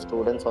the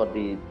students or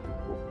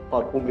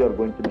for whom you are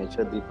going to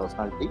measure the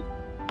personality.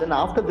 Then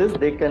after this,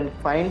 they can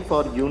find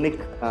for unique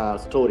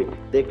story.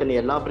 They can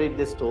elaborate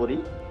the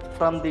story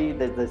from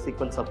the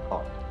sequence of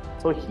thought.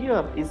 So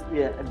here is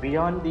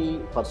beyond the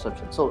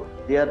perception. So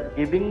they are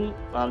giving,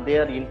 they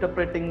are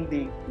interpreting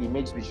the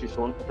image which is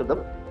shown to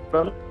them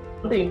from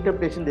the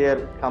interpretation, they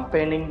are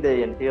combining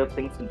the entire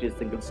things into a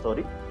single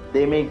story.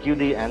 They may give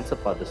the answer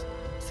for this.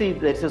 See,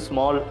 there's a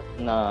small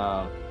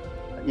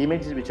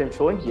image which I'm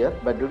showing here,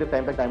 but due to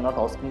time fact, I'm not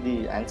asking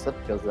the answer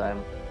because I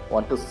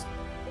want to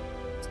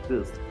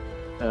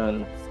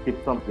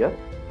skip from here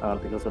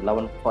because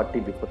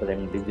 11:40 before that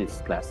I'm leave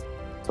this class.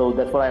 So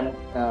therefore,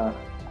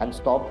 I'm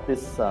stop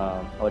this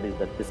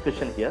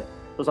discussion here.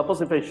 So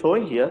suppose if I show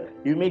here,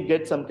 you may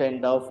get some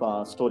kind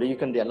of story. You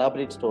can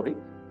elaborate story.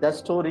 That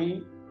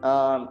story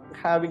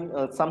having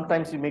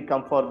sometimes you may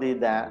come for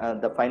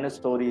the final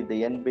story.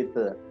 They end with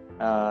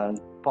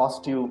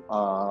positive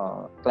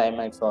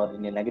climax or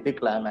in a negative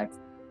climax.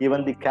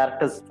 Even the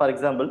characters, for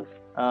example,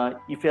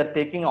 if you are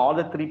taking all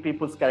the three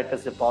people's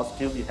characters as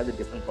positive, you have a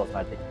different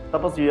personality.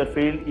 Suppose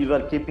you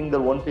are keeping the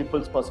one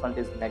people's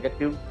personality as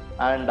negative,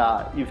 and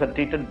if you are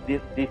treated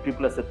these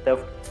people as a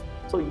theft.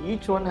 So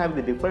each one have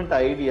the different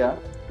idea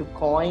to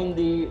coin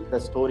the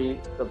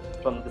story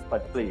from this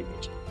particular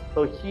image.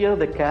 So here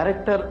the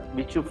character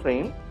which you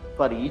frame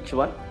for each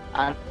one,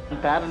 and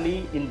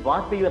parallelly in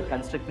what way you are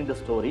constructing the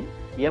story,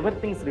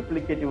 everything is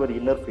replicate your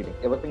inner feeling.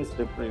 Everything is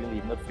replicating the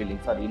inner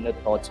feelings or inner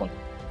thoughts only.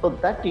 So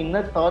that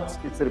inner thoughts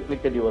is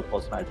replicate your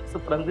personality. So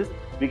from this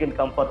we can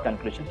come for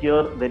conclusion.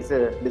 Here there is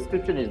a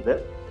description is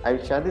there. I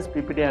will share this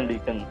PPT and you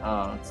can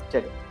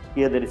check.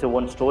 Here there is a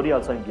one story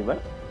also given.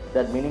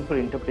 That meaningful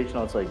interpretation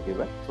also is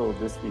given. So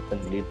this we can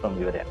lead from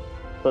your end.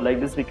 So like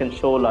this we can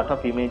show a lot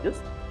of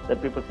images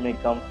that people may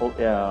come for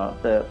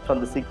from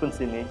the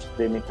sequence image.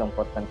 They may come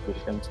for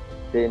conclusions.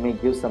 They may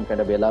give some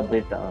kind of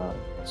elaborate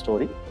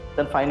story.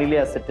 Then finally,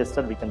 as a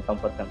tester, we can come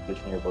for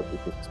conclusion about the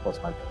people's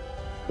personality.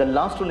 The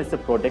last one is a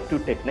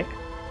productive technique.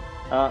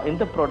 In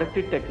the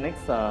productive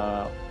techniques,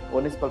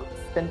 one is called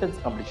sentence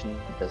completion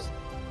test.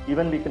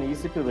 Even we can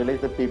easily to realize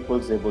the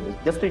people's about this.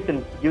 Just you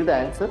can give the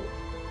answer.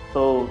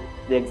 So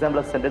the example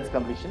of sentence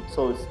completion.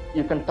 So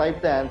you can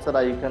type the answer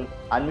or you can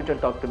unmute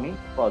and talk to me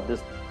for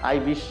this. I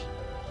wish.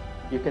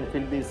 You can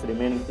fill these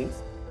remaining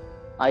things.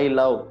 I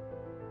love.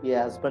 A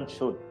husband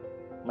should.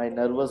 My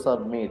nervous are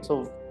made.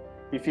 So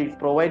if you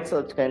provide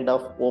such kind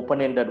of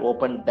open-ended,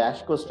 open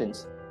dash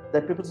questions,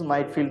 that people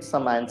might fill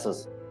some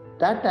answers.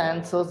 That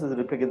answers is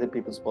replicate the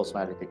people's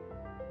personality.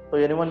 So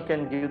anyone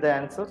can give the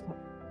answer.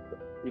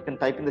 You can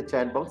type in the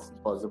chat box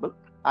if possible.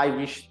 I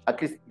wish,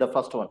 at least the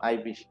first one, I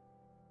wish,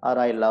 or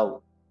I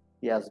love.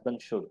 The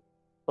husband should.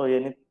 So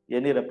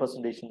any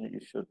representation you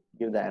should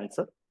give the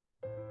answer.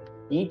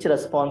 Each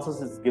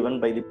responses is given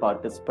by the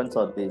participants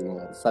or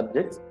the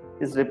subjects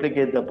is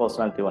replicate the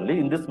personality only.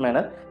 In this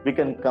manner, we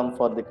can come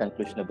for the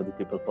conclusion about the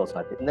people's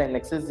personality. And then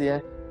next is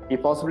here,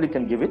 if possibly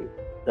can give it,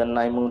 then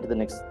I move to the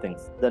next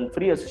things. Then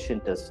free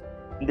association test.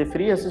 The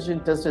free association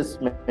test is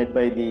made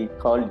by the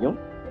Carl Jung,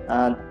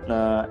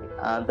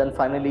 and then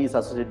finally is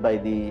associated by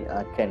the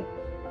Ken.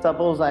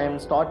 Suppose I am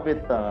start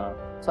with,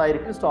 so I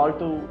request all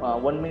to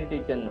 1 minute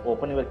you can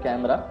open your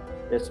camera.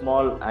 A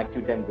small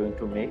activity I'm going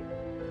to make.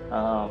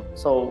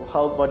 So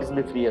what is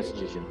the free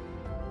association?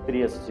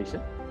 Free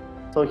association.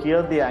 So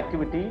here the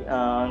activity,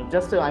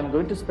 just I'm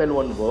going to spell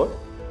one word.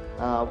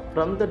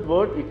 From that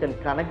word, you can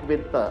connect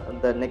with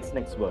the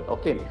next word.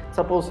 Okay.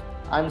 Suppose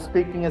I'm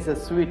speaking as a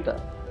sweet.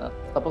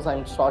 Suppose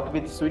I'm start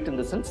with sweet in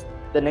the sense.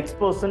 The next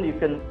person you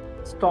can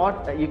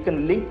start. You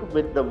can link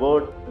with the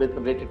word with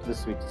related to the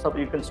sweet. So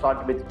you can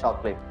start with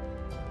chocolate,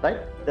 right?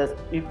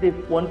 If the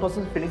one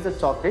person finishes the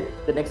chocolate,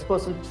 the next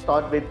person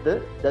start with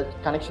the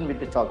connection with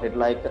the chocolate,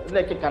 like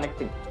a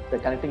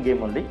connecting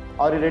game only.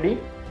 Are you ready?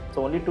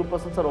 So only two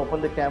persons are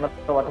open the camera.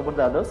 What about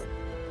the others?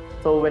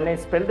 So when I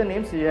spell the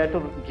names, you have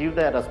to give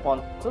the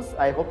responses.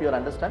 I hope you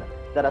understand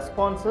the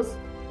responses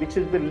which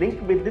will be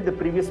linked with the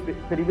previous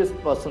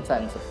person's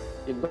answer.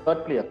 You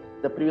got clear?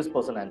 The previous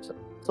person answer.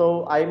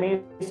 So I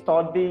may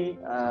start the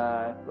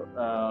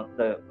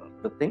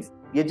things.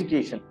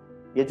 Education.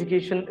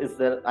 Education is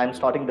I'm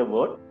starting the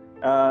word.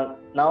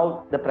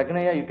 Now the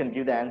pragnaya, you can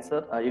give the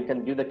answer. You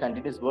can give the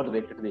continuous word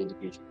related to the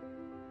education.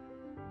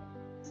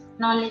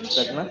 Knowledge.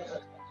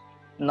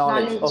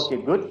 Knowledge. Okay,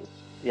 good.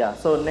 Yeah.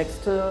 So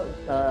next,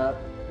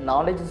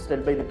 knowledge is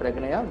said by the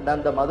pragnaya.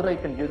 Then the Madhura, you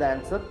can give the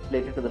answer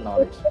related to the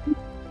knowledge.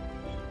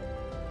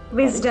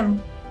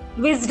 Wisdom.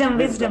 Wisdom.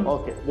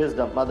 Okay,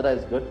 wisdom. Madhura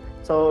is good.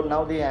 So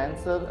now the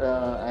answer,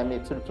 I'm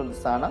excluded from the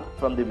Sana,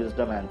 from the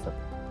wisdom answer.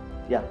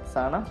 Yeah,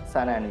 Sana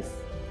Anis.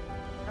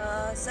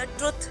 Sir,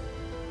 truth.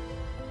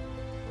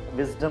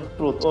 Wisdom,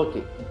 truth.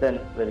 Okay, then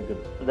very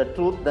good. The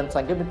truth. Then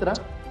Sangamitra.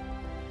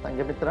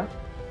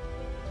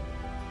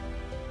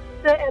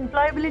 The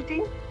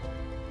employability.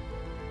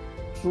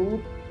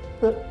 Truth,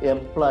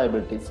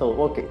 employability. So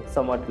okay,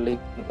 somewhat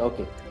linked.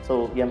 Okay,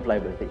 so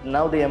employability.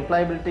 Now the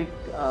employability,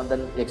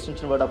 then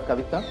extension word of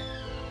Kavita.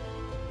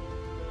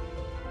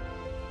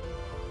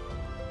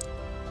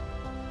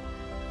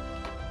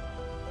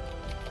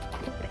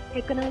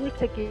 Economic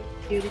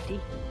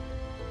security.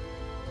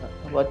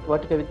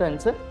 What Kavita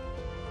answer?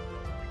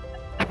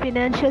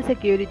 Financial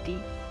security.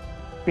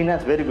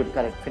 Finance, very good,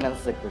 correct. Finance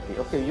security.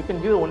 Okay, you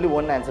can give only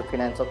one answer.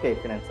 Finance. Okay,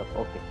 finance.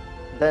 Okay.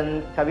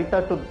 Then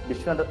Kavita to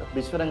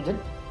Vishwaranjan.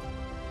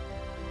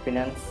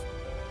 Finance.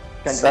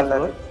 Content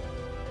Salary. word.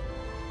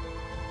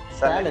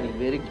 Salary.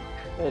 Very good.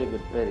 Very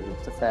good. Very good.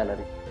 So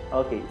salary.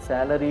 Okay.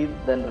 Salary.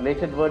 Then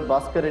related word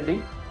Bhaskar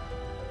Reddy.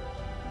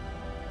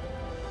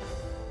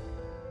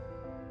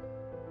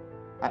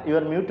 You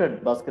are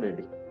muted, Bhaskar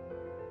Reddy.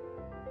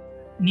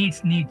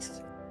 Needs.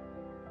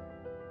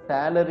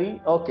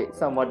 Salary. Okay.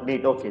 Somewhat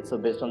need. Okay. So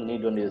based on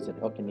need only use it.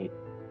 Okay. Need.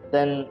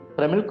 Then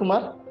Pramil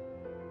Kumar.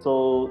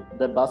 So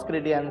the Bhaskar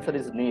Reddy answer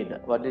is need.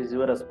 What is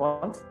your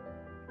response?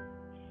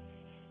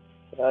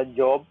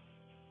 Job.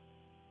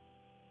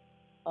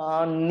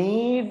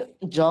 Need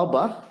job.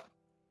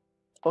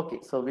 Okay,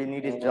 so we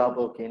need a job.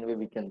 Okay, anyway,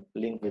 we can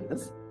link with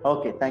this.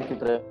 Okay, thank you,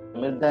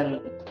 Pramil.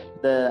 Then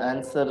the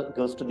answer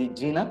goes to the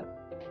Gina.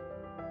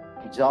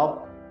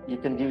 Job. You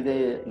can give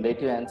the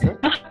relative answer.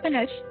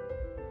 Finish.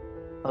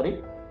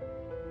 Sorry.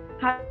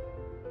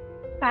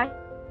 Passion.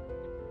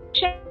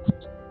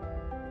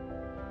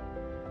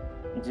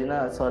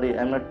 Gina, sorry,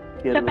 I'm not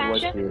hearing The your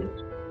voice passion. clearly.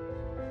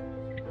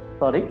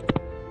 Sorry.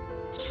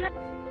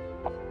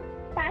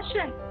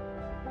 Passion.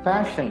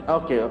 Passion.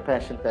 Okay,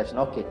 passion.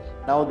 Okay.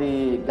 Now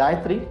the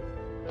Gayatri.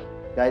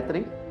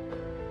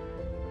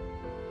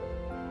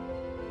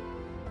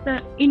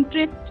 The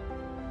interest.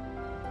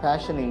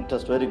 Passion,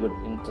 interest. Very good.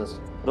 Interest.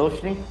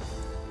 Roshni.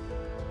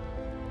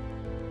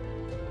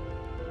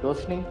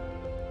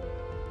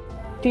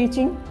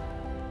 Teaching.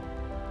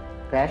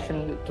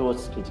 Passion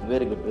towards teaching.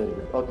 Very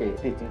good. Okay,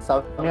 teaching.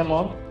 Soumya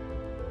Mohan.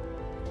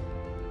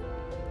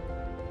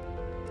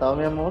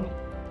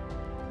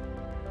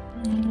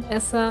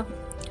 Yes, sir.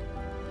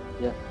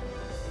 Yeah.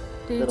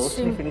 The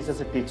Roshni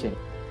finishes a teaching.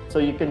 So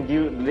you can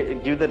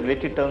give the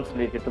related terms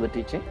related to the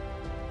teaching.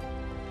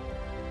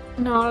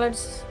 Knowledge.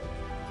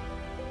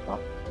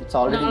 It's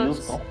already Knowledge.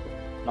 used. No?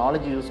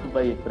 Knowledge used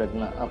by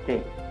Pragna.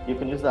 Okay. You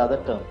can use the other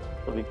term.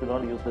 So we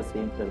cannot use the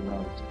same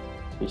terminology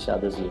which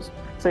others use.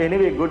 So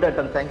anyway, good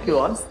attempt. Thank you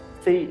all.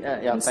 See,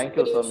 thank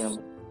you,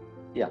 Soumya.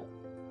 Yeah.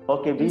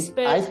 Okay.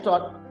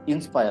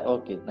 Inspire.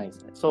 Okay, nice.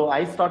 So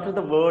I started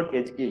the word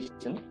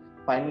education.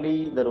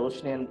 Finally, the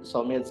Roshni and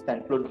Soumya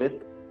conclude with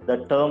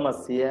the term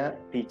as here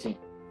teaching.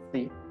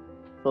 See,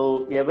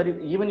 so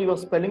even you are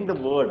spelling the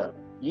word,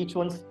 each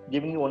one's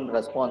giving you one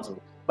response.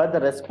 But the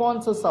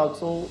responses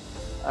also,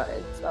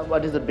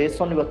 what is it?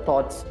 Based on your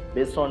thoughts,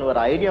 based on your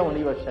idea,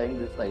 only you are sharing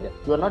this idea.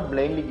 You are not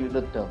blindly giving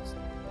the terms.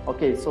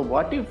 Okay, so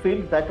what you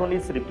feel, that only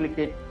is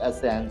replicate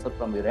as the answer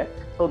from your end.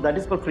 So that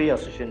is called free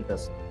association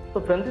test. So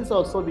from this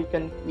also we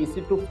can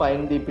easy to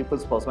find the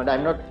people's personality.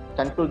 I'm not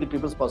conclude the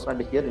people's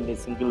personality here in a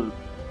single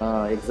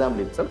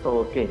example itself. So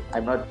okay,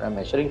 I'm not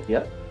measuring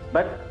here,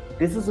 but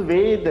this is the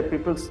way the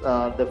people's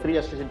the free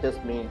association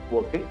test may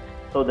working.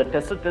 So the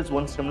tester tells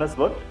one stimulus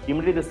word,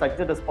 immediately the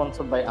subject responds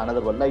by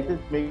another word. Like this,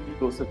 make it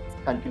goes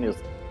continuous.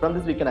 From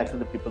this we can access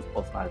the people's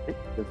personality.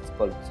 This is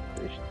called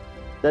situation.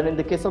 Then in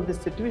the case of the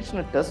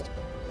situational test,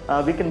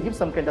 we can give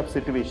some kind of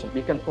situation.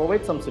 We can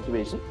provide some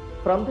situation.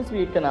 From this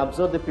we can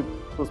observe the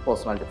people's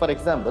personality. For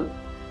example,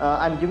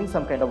 I'm giving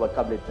some kind of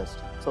vocabulary test.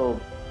 So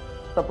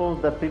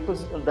suppose that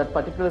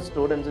particular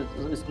student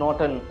is not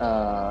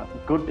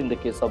good in the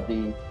case of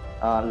the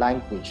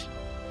language.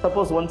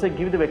 Suppose once I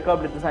give the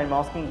vocabulary test, I'm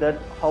asking that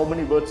how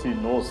many words he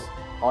knows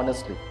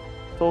honestly.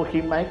 So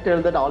he might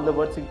tell that all the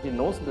words he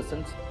knows in the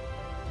sense.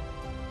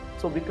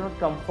 So we cannot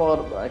come for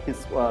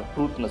his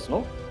truthness,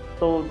 no.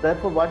 So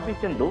therefore, what we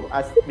can do,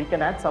 as we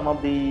can add some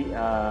of the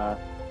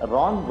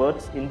wrong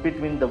words in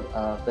between the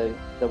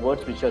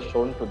words which are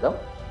shown to them.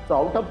 So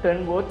out of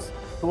 10 words,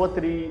 2 or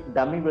 3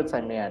 dummy words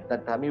I may add.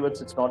 That dummy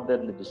words, it's not there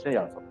in the dictionary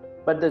also.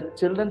 But the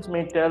children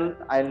may tell,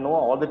 I know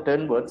all the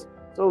 10 words.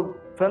 So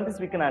from this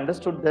we can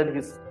understood that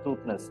his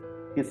truthness,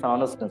 his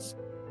honestness.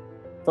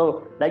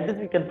 So like this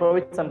we can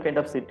provide some kind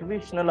of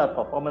situational or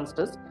performance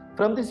test.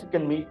 From this we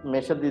can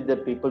measure the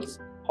people's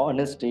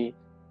honesty,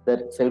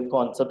 their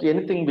self-concept,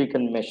 anything we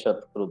can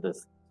measure through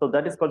this. So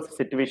that is called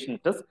situation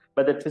test.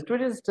 But the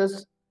situation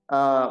test,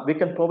 we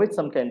can provide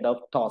some kind of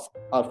task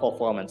or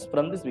performance.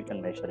 From this we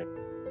can measure it.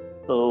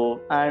 So,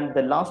 and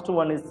the last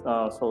one is,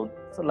 so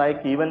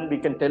like even we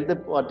can tell the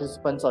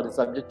participants or the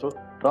subject to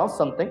draw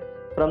something.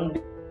 From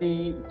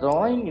the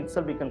drawing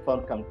itself, we can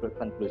form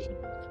conclusion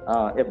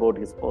about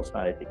his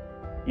personality.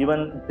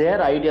 Even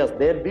their ideas,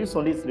 their views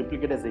only is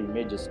replicated as the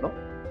images, no?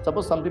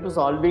 Suppose some people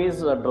are always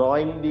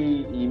drawing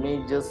the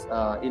images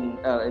in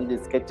the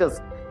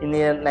sketches in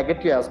the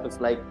negative aspects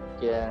like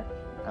a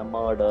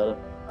murder,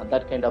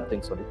 that kind of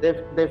things only.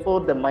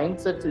 Therefore, the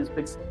mindset is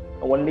fixed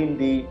only in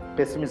the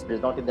pessimist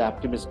base, not in the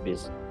optimist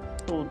base.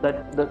 So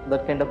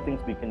that kind of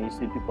things we can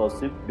easily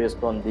perceive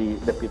based on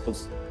the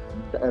people's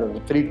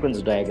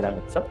frequency diagram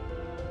itself.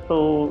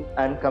 So,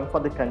 and come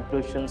for the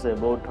conclusions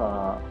about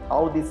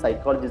how the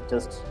psychologist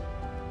just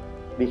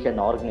we can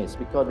organize,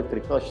 because the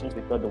precautions,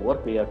 because the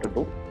work we have to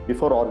do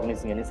before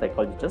organizing any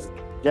psychology test.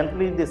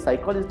 Generally, the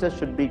psychology test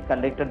should be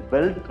conducted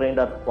well-trained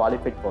or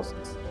qualified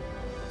persons.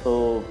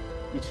 So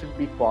it should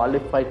be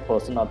qualified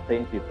person or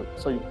trained people.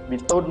 So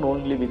without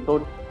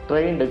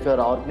trained, if you are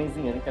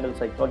organizing any kind of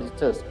psychology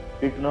test,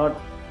 we cannot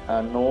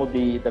know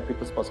the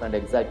people's personality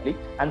exactly,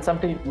 and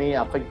sometimes it may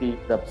affect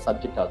the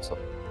subject also.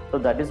 So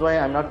that is why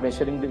I'm not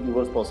measuring the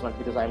viewers' personality,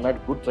 because I'm not a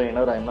good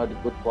trainer, I'm not a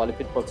good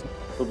qualified person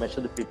to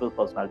measure the people's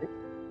personality.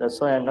 That's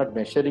why I'm not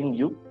measuring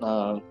you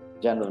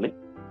generally.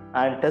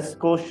 And test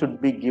scores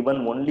should be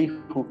given only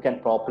who can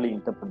properly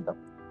interpret them.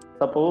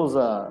 Suppose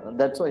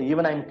that's why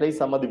even I'm playing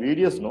some of the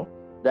videos, no,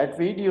 that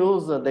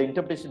videos the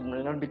interpretation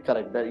may not be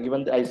correct.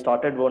 Even I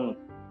started one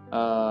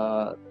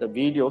the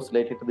videos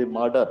related to the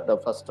murder, the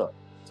first one.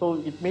 So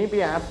it may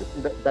be apt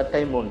that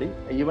time only.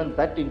 Even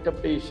that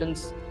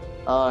interpretations,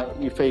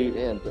 if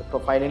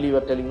finally you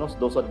are telling us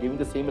those are giving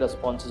the same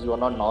responses, you are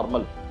not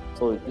normal.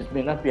 So it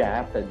may not be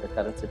apt in the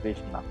current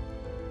situation now.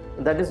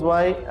 That is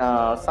why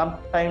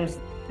sometimes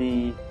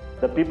the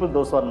people,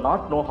 those who are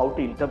not know how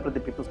to interpret the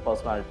people's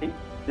personality,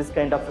 this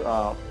kind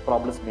of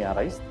problems may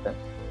arise. Then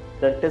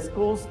the test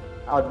scores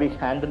are being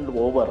handled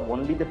over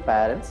only the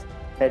parents,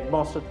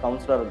 headmaster,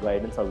 counselor, or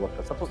guidance or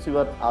worker. Suppose you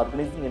are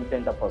organizing any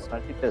kind of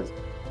personality test,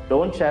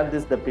 don't share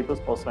the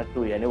people's personality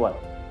to anyone.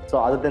 So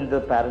other than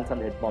the parents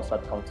and headmaster,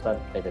 counselor,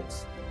 and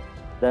guidance.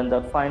 Then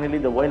finally,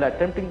 while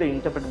attempting to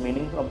interpret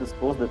meaning of the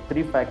scores, the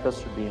three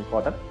factors should be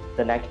important: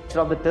 the nature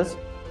of the test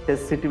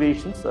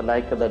situations,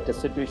 like the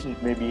test situation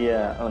may be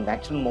an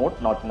action mode,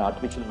 not in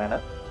artificial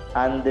manner,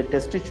 and the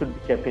test should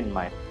be kept in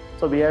mind.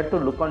 So we have to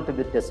look onto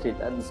the test it,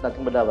 and it's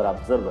nothing but our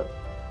observer.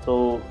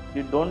 So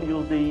you don't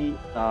use the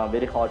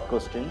very hard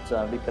questions.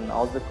 We can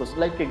ask the question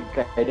like a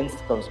guidance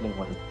counseling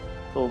only.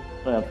 So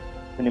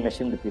when you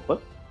machine the people,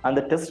 and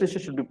the test ratio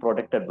should be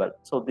protected well.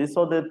 So these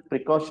are the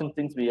precaution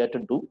things we have to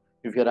do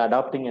if you're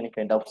adopting any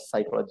kind of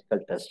psychological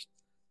test.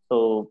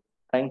 So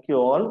thank you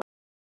all.